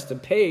blood price to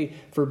pay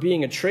for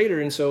being a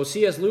traitor. And so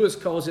C.S. Lewis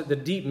calls it the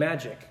deep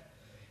magic.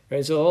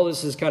 Right? So all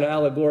this is kind of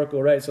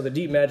allegorical, right? So the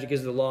deep magic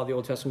is the law, the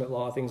Old Testament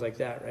law, things like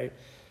that, right?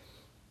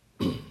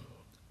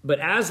 But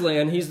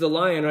Aslan, he's the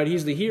lion, right?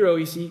 He's the hero.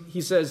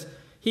 He says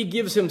he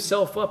gives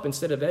himself up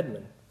instead of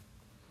Edmund.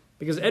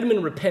 Because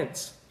Edmund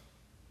repents.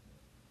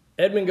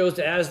 Edmund goes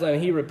to Aslan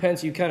and he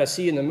repents. You kind of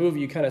see in the movie,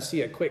 you kind of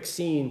see a quick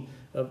scene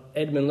of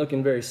Edmund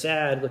looking very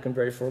sad, looking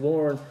very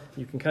forlorn.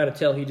 You can kind of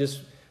tell he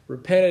just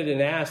repented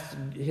and asked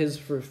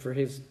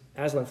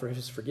Aslan for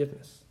his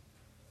forgiveness.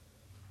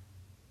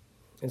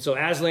 And so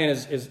Aslan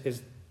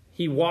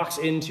he walks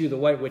into the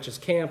White Witch's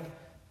camp.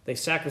 They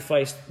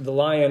sacrificed the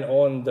lion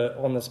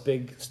on this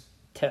big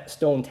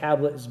stone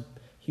tablet, this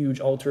huge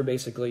altar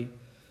basically.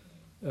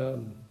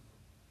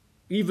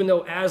 Even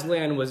though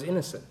Aslan was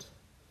innocent.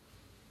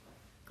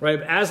 Right?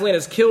 Aslan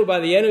is killed by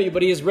the enemy,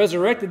 but he is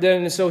resurrected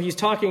then, and so he's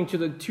talking to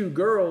the 2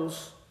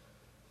 girls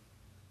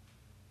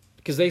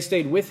because they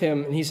stayed with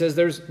him, and he says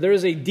there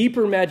is a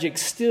deeper magic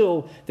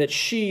still that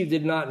she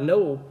did not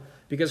know,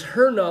 because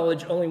her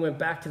knowledge only went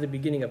back to the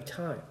beginning of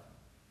time.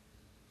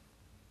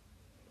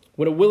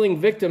 When a willing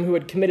victim who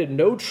had committed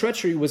no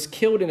treachery was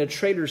killed in a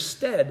traitor's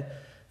stead,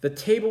 the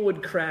table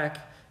would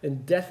crack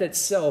and death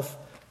itself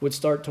would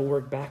start to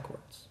work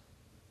backwards.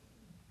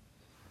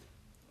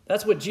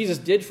 That's what Jesus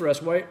did for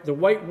us. Right? The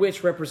White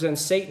Witch represents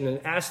Satan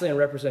and Aslan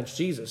represents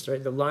Jesus,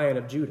 right? The Lion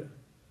of Judah.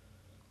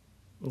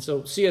 And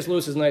so C.S.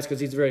 Lewis is nice because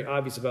he's very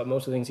obvious about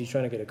most of the things he's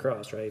trying to get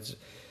across, right?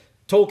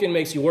 Tolkien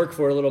makes you work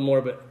for it a little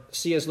more, but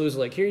C.S. Lewis is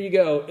like, here you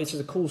go. It's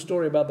just a cool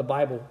story about the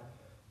Bible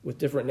with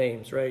different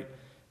names, right?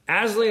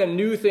 Aslan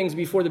knew things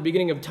before the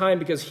beginning of time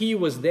because he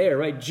was there,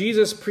 right?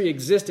 Jesus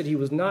pre-existed. He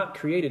was not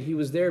created. He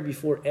was there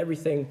before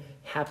everything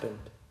happened.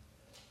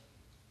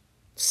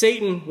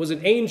 Satan was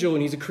an angel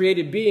and he's a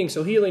created being,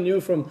 so he only knew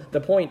from the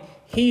point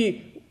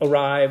he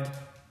arrived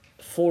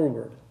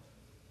forward.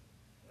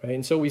 Right?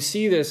 And so we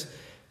see this.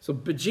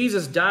 But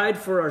Jesus died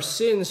for our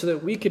sins so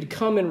that we could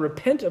come and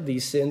repent of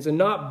these sins and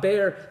not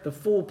bear the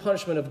full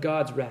punishment of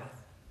God's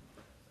wrath.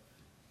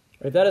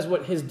 Right? That is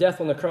what his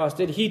death on the cross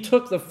did. He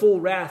took the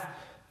full wrath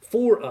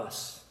for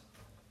us.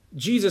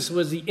 Jesus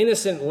was the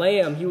innocent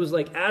lamb. He was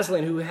like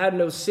Aslan who had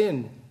no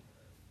sin.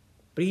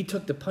 But he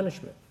took the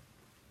punishment.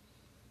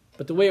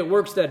 But the way it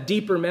works, that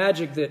deeper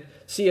magic that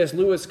C.S.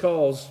 Lewis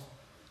calls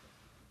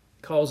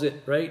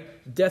it,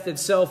 right? Death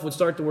itself would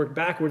start to work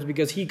backwards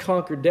because he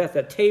conquered death.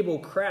 That table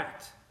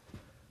cracked.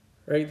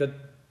 Right? The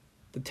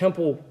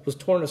temple was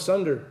torn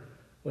asunder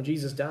when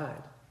Jesus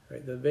died.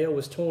 Right? The veil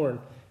was torn.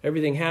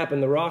 Everything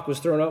happened. The rock was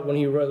thrown up when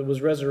he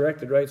was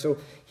resurrected. Right? So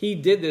he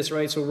did this.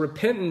 Right? So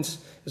repentance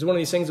is one of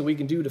these things that we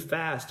can do to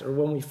fast. Or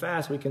when we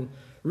fast, we can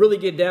really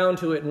get down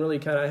to it and really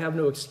I have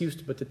no excuse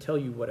but to tell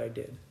you what I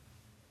did.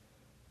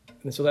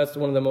 And so that's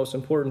one of the most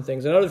important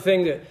things. Another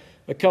thing that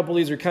a couple of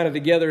these are kind of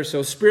together.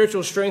 So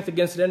spiritual strength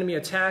against an enemy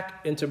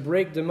attack and to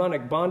break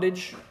demonic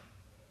bondage.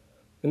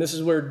 And this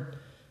is where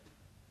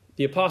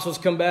the apostles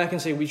come back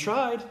and say, we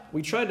tried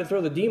to throw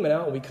the demon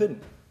out and we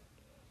couldn't.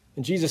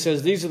 And Jesus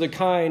says, these are the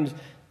kind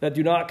that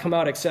do not come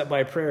out except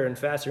by prayer and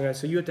fasting. Right?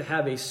 So you have to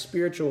have a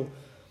spiritual,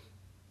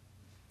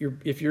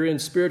 if you're in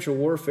spiritual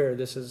warfare,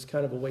 this is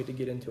kind of a way to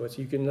get into it.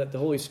 So you can let the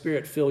Holy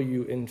Spirit fill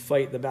you and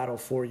fight the battle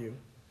for you.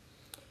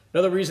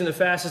 Another reason to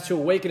fast is to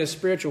awaken a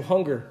spiritual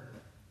hunger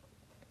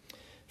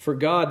for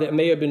God that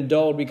may have been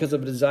dulled because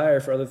of a desire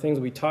for other things.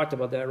 We talked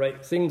about that,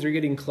 right? Things are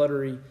getting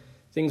cluttery.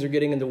 Things are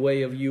getting in the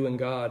way of you and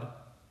God.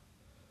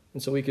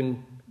 And so we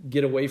can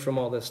get away from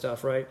all this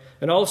stuff, right?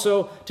 And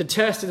also to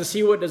test and to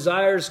see what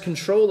desires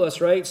control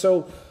us, right?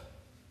 So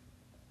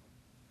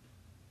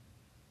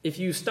if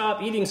you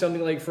stop eating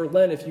something like for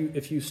Lent,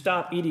 if you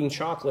stop eating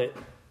chocolate,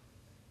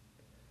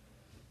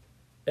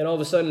 and all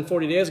of a sudden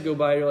 40 days go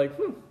by, you're like,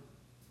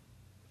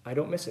 I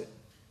don't miss it.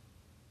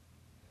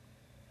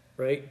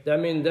 Right? That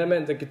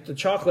meant the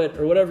chocolate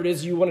or whatever it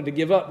is you wanted to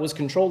give up was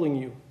controlling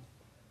you.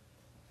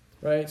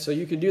 Right? So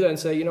you could do that and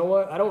say, you know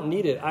what? I don't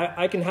need it.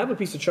 I can have a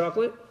piece of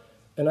chocolate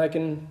and I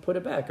can put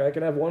it back. I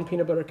can have one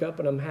peanut butter cup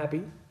and I'm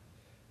happy.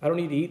 I don't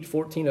need to eat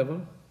 14 of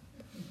them.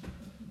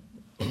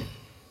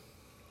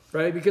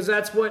 Right? Because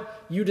that's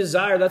what you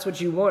desire. That's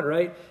what you want,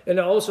 right? And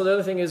also the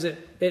other thing is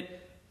that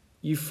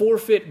you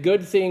forfeit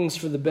good things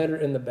for the better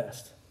and the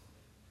best.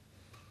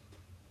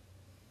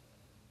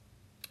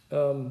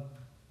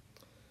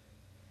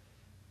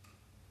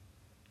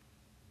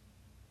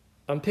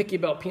 I'm picky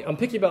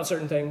about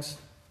certain things.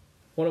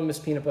 One of them is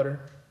peanut butter.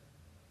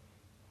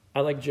 I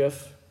like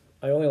Jif.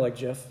 I only like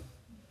Jif.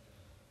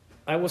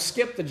 I will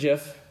skip the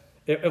Jif.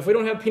 If we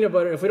don't have peanut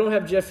butter, if we don't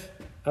have Jif,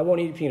 I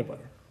won't eat peanut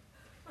butter.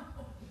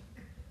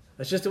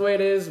 That's just the way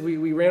it is.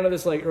 We ran into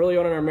this like early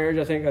on in our marriage.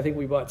 I think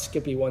we bought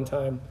Skippy one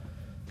time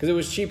because it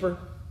was cheaper.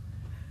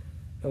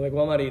 I'm like,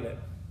 well, I'm not eating it.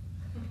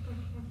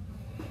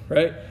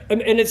 Right?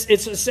 And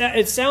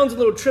it sounds a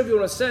little trivial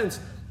in a sense,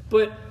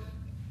 but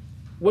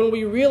when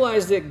we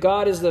realize that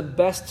God is the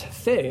best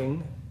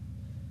thing,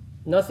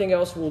 nothing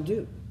else will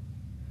do.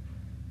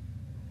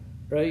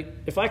 Right?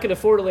 If I could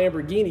afford a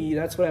Lamborghini,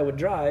 that's what I would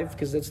drive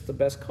because it's the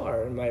best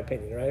car, in my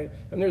opinion, right?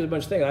 And there's a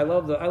bunch of things. I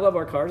love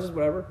our cars,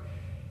 whatever.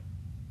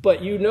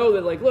 But you know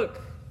that, like,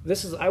 look,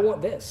 I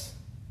want this.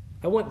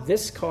 I want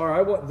this car.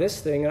 I want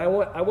this thing. And I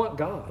want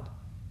God.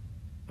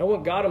 I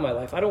want God in my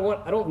life. I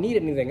don't need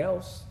anything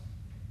else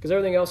because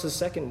everything else is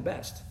second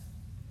best.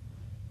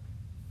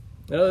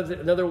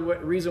 Another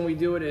reason we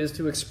do it is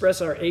to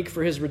express our ache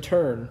for his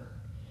return.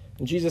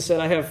 And Jesus said,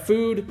 I have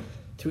food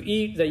to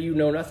eat that you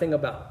know nothing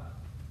about.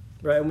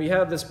 Right? And we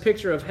have this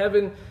picture of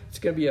heaven. It's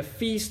going to be a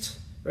feast,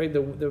 right?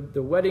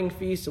 The wedding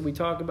feast that we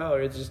talk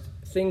about. It's just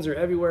things are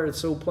everywhere. It's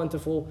so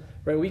plentiful,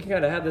 right? We can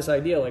kind of have this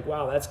idea like,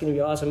 wow, that's going to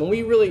be awesome. And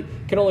we really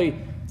can only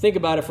think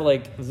about it for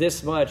like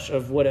this much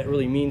of what it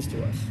really means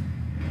to us.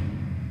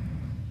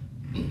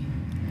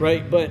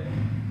 Right? But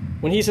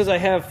when he says, I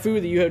have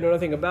food that you have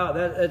nothing about,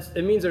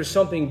 it means there's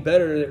something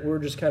better that we're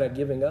just kind of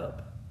giving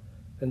up.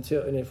 And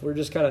if we're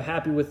just kind of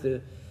happy with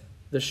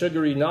the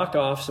sugary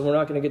knockoffs, then we're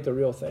not going to get the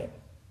real thing.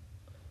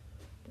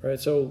 Right?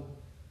 So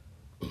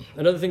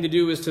another thing to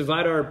do is to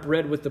divide our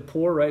bread with the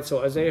poor, right?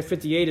 So Isaiah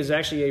 58 is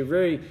actually a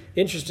very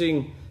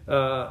interesting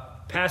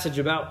passage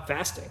about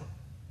fasting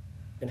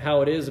and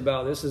how it is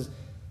about this is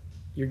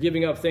you're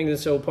giving up things. And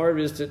so part of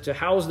it is to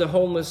house the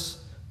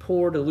homeless,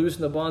 poor, to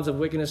loosen the bonds of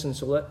wickedness, and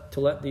to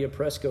let the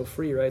oppressed go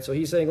free, right? So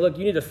he's saying, look,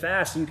 you need to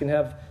fast so you can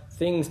have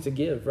things to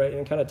give, right? And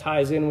it kind of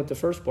ties in with the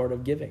first part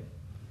of giving.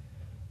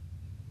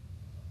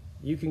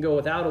 You can go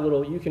without a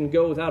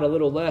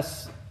little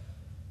less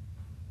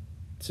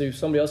so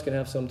somebody else can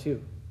have some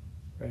too,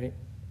 right?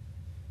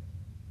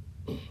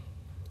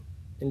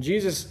 And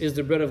Jesus is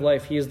the bread of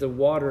life. He is the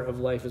water of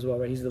life as well,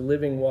 right? He's the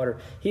living water.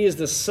 He is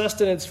the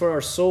sustenance for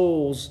our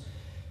souls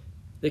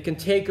that can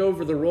take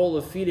over the role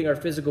of feeding our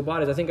physical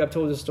bodies. I think I've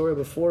told this story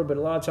before, but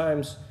a lot of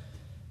times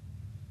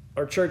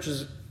our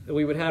churches that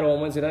we would have on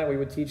Wednesday night, we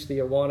would teach the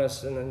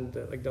Awanas and then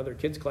the other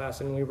kids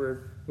class, and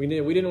we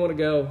didn't want to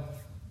go.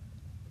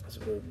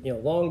 because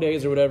long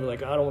days or whatever,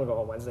 like, I don't want to go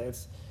home Wednesday.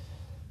 It's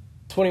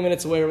 20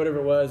 minutes away or whatever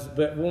it was.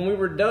 But when we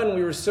were done,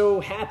 we were so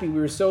happy. We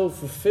were so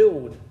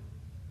fulfilled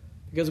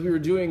because we were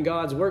doing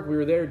God's work. We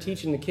were there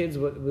teaching the kids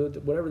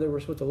whatever they were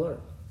supposed to learn.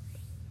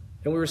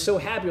 And we were so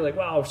happy, like,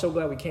 wow, we're so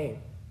glad we came.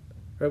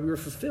 Right? We were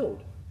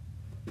fulfilled.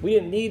 We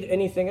didn't need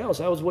anything else.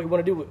 That was what we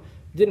want to do. It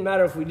didn't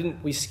matter if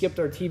we skipped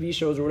our TV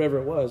shows or whatever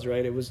it was,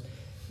 right? It was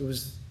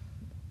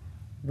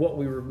what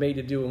we were made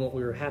to do and what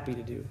we were happy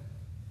to do.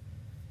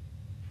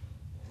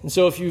 And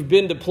so if you've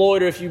been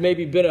deployed or if you've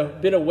maybe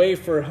been away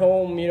for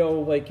home,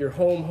 like your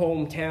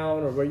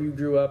hometown or where you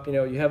grew up,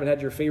 you haven't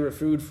had your favorite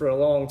food for a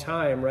long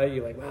time, right?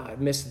 You're like, wow, I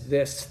missed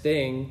this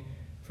thing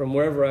from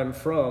wherever I'm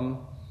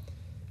from.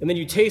 And then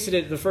you tasted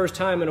it the first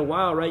time in a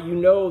while, right? You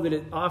know that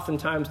it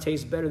oftentimes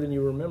tastes better than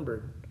you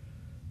remembered,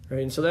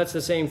 right? And so that's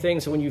the same thing.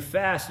 So when you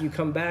fast, you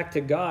come back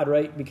to God,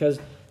 right? Because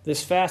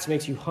this fast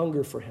makes you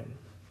hunger for him.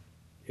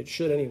 It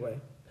should anyway,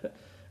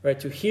 right?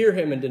 To hear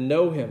him and to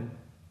know him.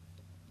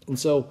 And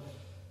so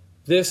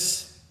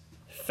this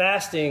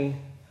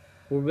fasting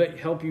will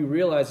help you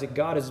realize that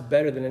God is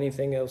better than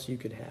anything else you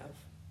could have.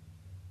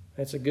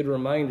 That's a good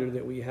reminder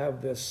that we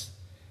have this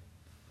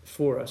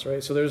for us,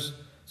 right?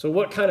 So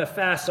what kind of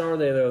fasts are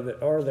there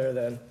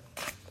then?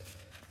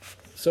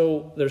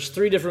 So there's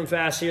 3 different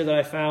fasts here that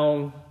I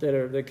found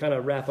that kind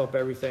of wrap up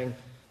everything.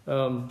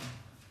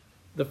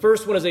 The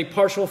first one is a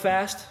partial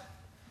fast.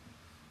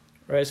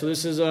 Right? So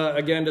this is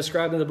again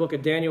described in the book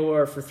of Daniel,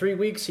 where for 3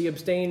 weeks he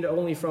abstained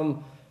only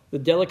from the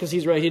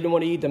delicacies, right? He didn't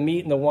want to eat the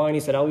meat and the wine. He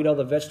said, I'll eat all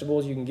the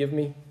vegetables you can give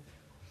me.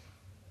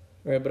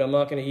 Right? But I'm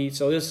not going to eat.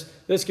 So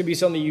this could be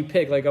something you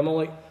pick. Like I'm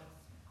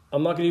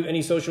not going to do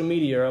any social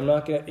media, or I'm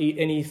not going to eat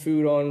any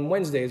food on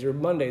Wednesdays or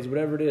Mondays,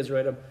 whatever it is,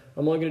 right? I'm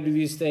only going to do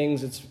these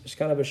things. It's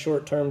kind of a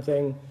short-term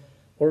thing.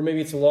 Or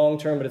maybe it's a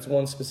long-term, but it's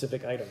one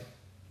specific item,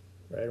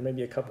 right? Or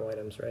maybe a couple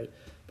items, right?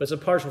 But it's a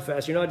partial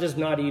fast. You're not just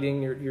not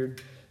eating. You're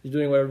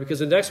doing whatever. Because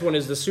the next one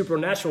is the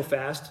supernatural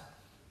fast.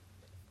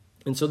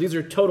 And so these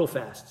are total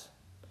fasts.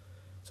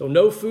 So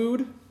no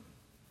food,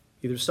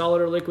 either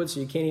solid or liquid, so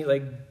you can't eat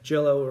like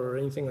Jell-O or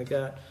anything like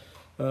that.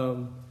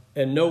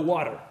 And no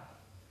water.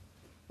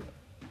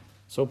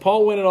 So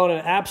Paul went on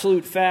an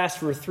absolute fast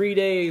for 3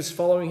 days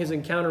following his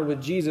encounter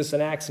with Jesus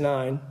in Acts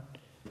 9.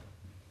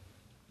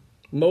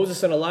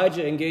 Moses and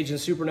Elijah engaged in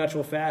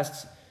supernatural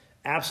fasts,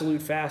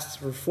 absolute fasts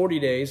for 40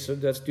 days. So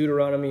that's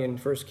Deuteronomy and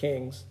 1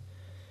 Kings.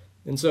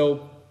 And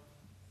so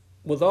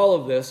with all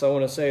of this, I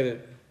want to say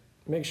that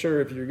make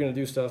sure if you're going to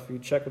do stuff, you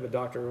check with the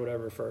doctor or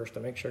whatever first to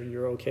make sure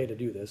you're okay to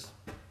do this.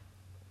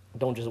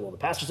 Don't just, the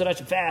pastor said I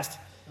should fast.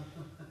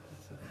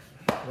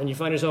 And you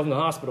find yourself in the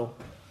hospital.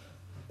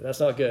 That's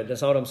not good.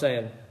 That's not what I'm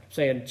saying. I'm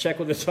saying check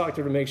with the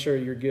doctor to make sure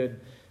you're good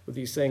with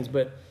these things.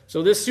 But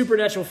so this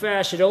supernatural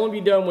fast should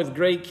only be done with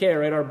great care,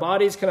 right? Our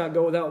bodies cannot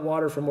go without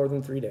water for more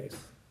than 3 days,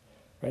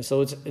 right?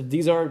 So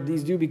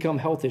these do become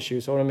health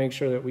issues. So I want to make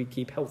sure that we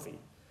keep healthy.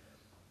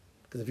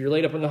 Because if you're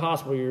laid up in the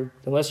hospital,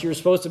 unless you're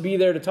supposed to be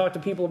there to talk to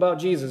people about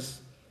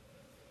Jesus,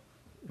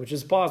 which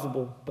is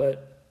possible,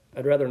 but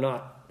I'd rather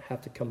not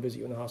have to come visit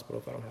you in the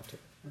hospital if I don't have to.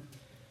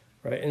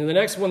 Right? And the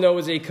next one, though,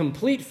 is a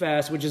complete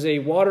fast, which is a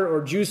water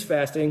or juice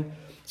fasting.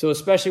 So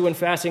especially when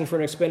fasting for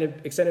an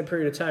extended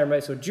period of time,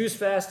 right? So juice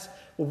fasts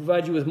will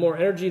provide you with more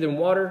energy than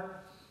water,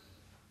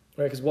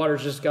 right? Because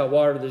water's just got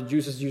water. The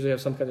juices usually have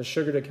some kind of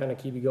sugar to kind of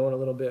keep you going a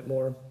little bit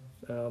more.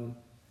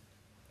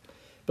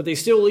 But they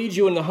still lead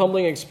you in the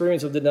humbling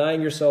experience of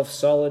denying yourself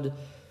solid,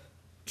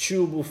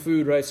 chewable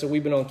food, right? So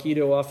we've been on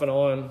keto off and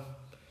on.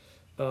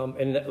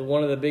 And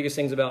one of the biggest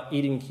things about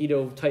eating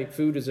keto-type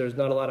food is there's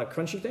not a lot of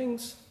crunchy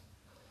things.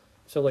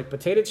 So like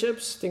potato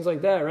chips, things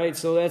like that, right?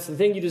 So that's the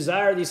thing. You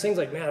desire these things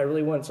like, man, I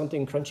really want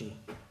something crunchy.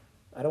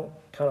 I don't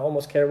kind of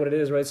almost care what it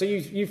is, right? So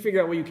you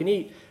figure out what you can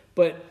eat.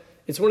 But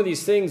it's one of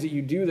these things that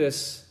you do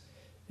this,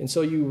 and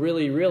so you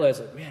really realize,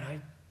 like,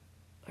 man,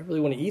 I really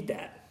want to eat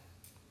that.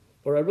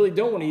 Or I really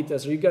don't want to eat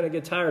this, or you're going to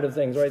get tired of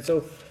things, right?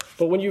 So,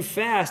 but when you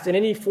fast in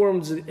any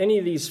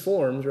of these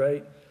forms,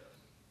 right,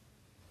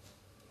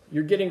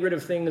 you're getting rid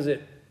of things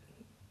that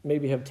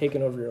maybe have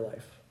taken over your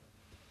life,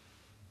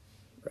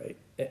 right?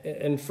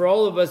 And for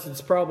all of us, it's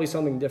probably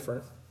something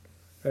different,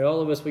 right? All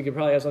of us, we could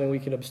probably have something we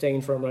can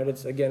abstain from, right?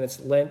 It's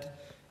Lent.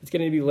 It's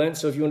going to be Lent,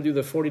 so if you want to do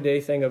the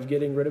 40-day thing of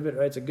getting rid of it,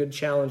 right, it's a good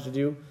challenge to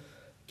do.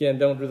 Again,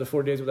 don't do the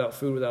 40 days without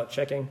food, without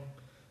checking.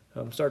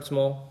 Start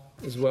small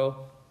as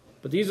well.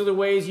 But these are the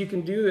ways you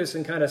can do this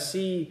and kind of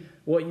see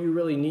what you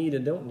really need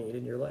and don't need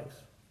in your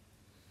life.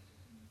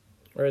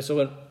 All right,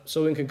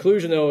 so in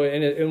conclusion, though,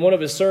 in one of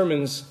his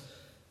sermons,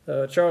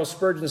 Charles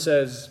Spurgeon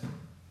says,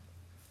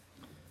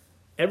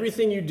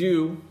 everything you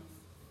do,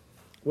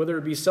 whether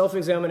it be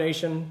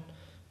self-examination,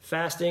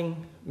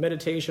 fasting,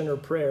 meditation, or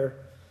prayer,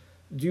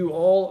 do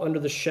all under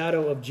the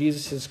shadow of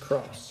Jesus'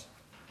 cross.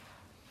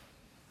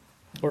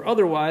 Or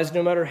otherwise,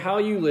 no matter how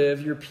you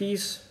live, your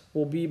peace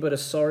will be but a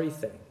sorry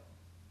thing.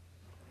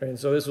 And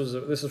so this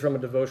is from a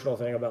devotional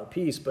thing about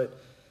peace. But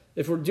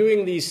if we're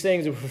doing these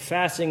things, if we're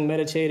fasting,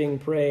 meditating,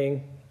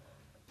 praying,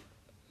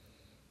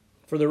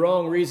 for the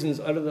wrong reasons,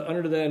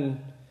 other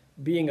than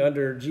being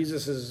under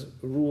Jesus'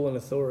 rule and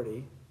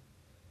authority,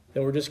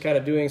 then we're just kind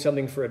of doing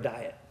something for a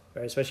diet,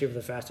 right? Especially for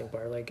the fasting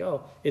part. Like,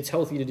 oh, it's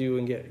healthy to do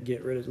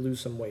and lose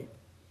some weight.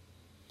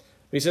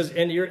 He says,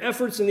 and your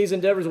efforts in these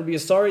endeavors will be a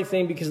sorry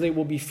thing because they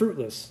will be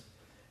fruitless,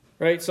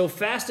 right? So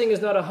fasting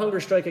is not a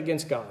hunger strike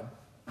against God.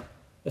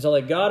 It's not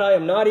like, God, I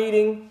am not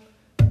eating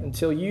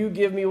until you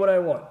give me what I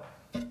want.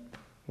 And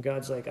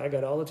God's like, I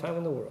got all the time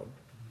in the world.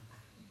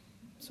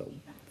 So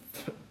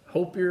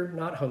hope you're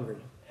not hungry.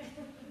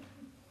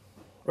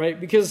 Right?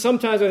 Because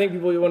sometimes I think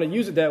people want to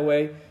use it that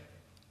way,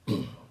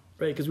 right?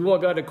 Because we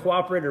want God to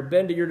cooperate or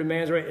bend to your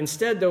demands, right?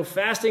 Instead, though,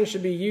 fasting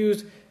should be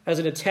used as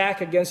an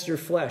attack against your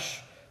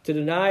flesh, to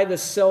deny the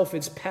self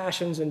its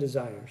passions and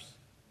desires.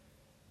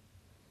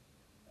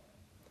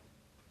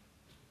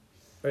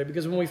 Right?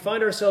 Because when we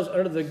find ourselves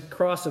under the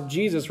cross of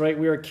Jesus, right,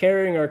 we are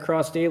carrying our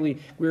cross daily.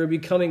 We are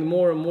becoming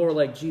more and more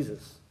like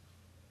Jesus.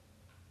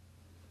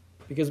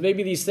 Because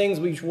maybe these things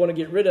we want to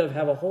get rid of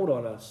have a hold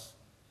on us.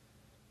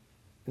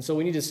 And so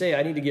we need to say,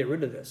 I need to get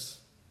rid of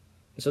this.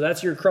 And so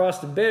that's your cross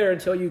to bear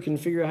until you can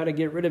figure out how to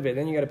get rid of it.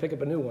 Then you got to pick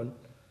up a new one.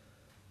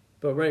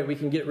 But, right, we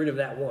can get rid of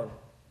that one.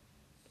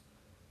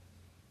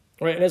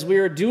 Right, and as we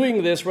are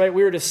doing this, right,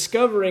 we are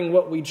discovering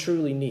what we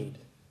truly need.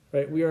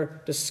 Right, we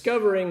are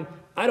discovering,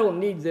 I don't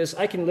need this.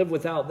 I can live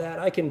without that.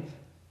 I can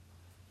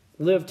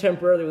live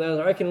temporarily without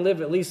it. Or I can live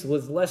at least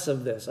with less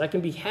of this. I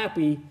can be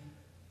happy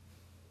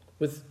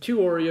with 2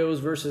 Oreos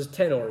versus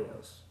 10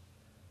 Oreos.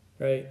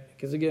 Right?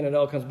 Because again, it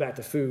all comes back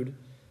to food.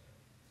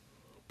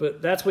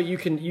 But that's what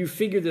you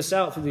figure this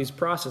out through these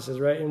processes,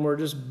 right? And we're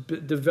just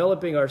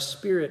developing our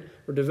spirit.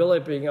 We're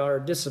developing our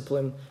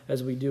discipline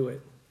as we do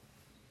it.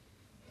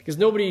 Because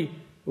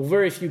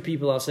very few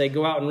people, I'll say,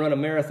 go out and run a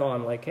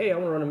marathon like, hey, I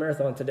want to run a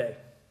marathon today.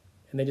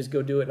 And they just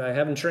go do it. And I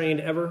haven't trained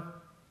ever.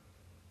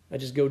 I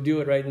just go do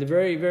it, right? And the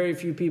very, very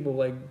few people,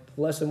 like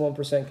less than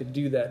 1%, could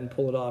do that and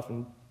pull it off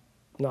and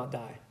not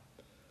die.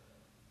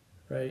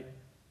 Right?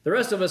 The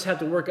rest of us have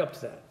to work up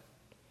to that.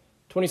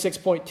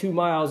 26.2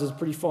 miles is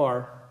pretty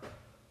far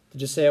to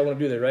just say I want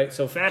to do that, right?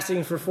 So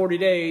fasting for 40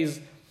 days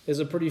is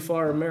a pretty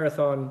far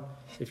marathon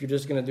if you're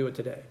just going to do it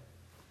today.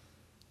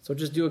 So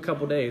just do a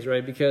couple days,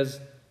 right? Because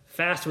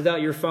fast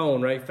without your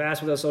phone, right?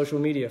 Fast without social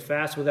media.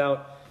 Fast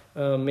without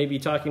maybe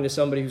talking to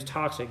somebody who's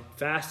toxic.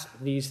 Fast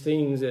these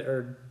things that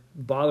are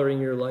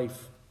bothering your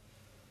life.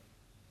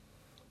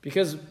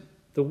 Because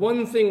the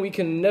one thing we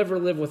can never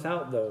live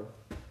without, though,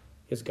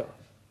 is God.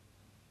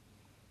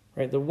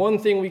 Right? The one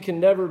thing we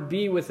can never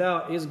be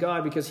without is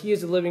God, because He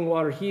is the living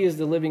water. He is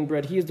the living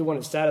bread. He is the one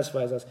that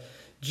satisfies us.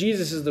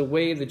 Jesus is the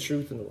way, the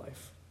truth, and the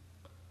life.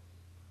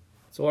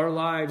 So our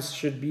lives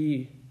should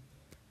be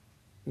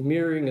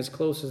mirroring as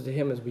close as to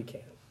Him as we can.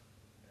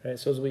 Right?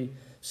 So as we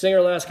sing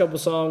our last couple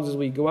songs, as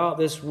we go out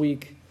this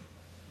week,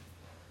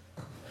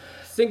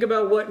 think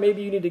about what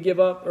maybe you need to give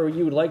up, or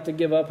you would like to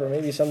give up, or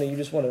maybe something you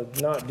just want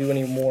to not do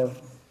anymore.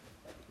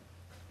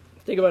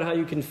 Think about how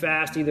you can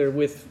fast, either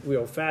with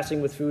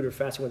fasting with food or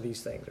fasting with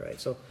these things,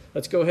 right? So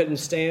let's go ahead and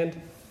stand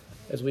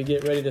as we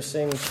get ready to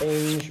sing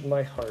 "Change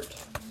My Heart."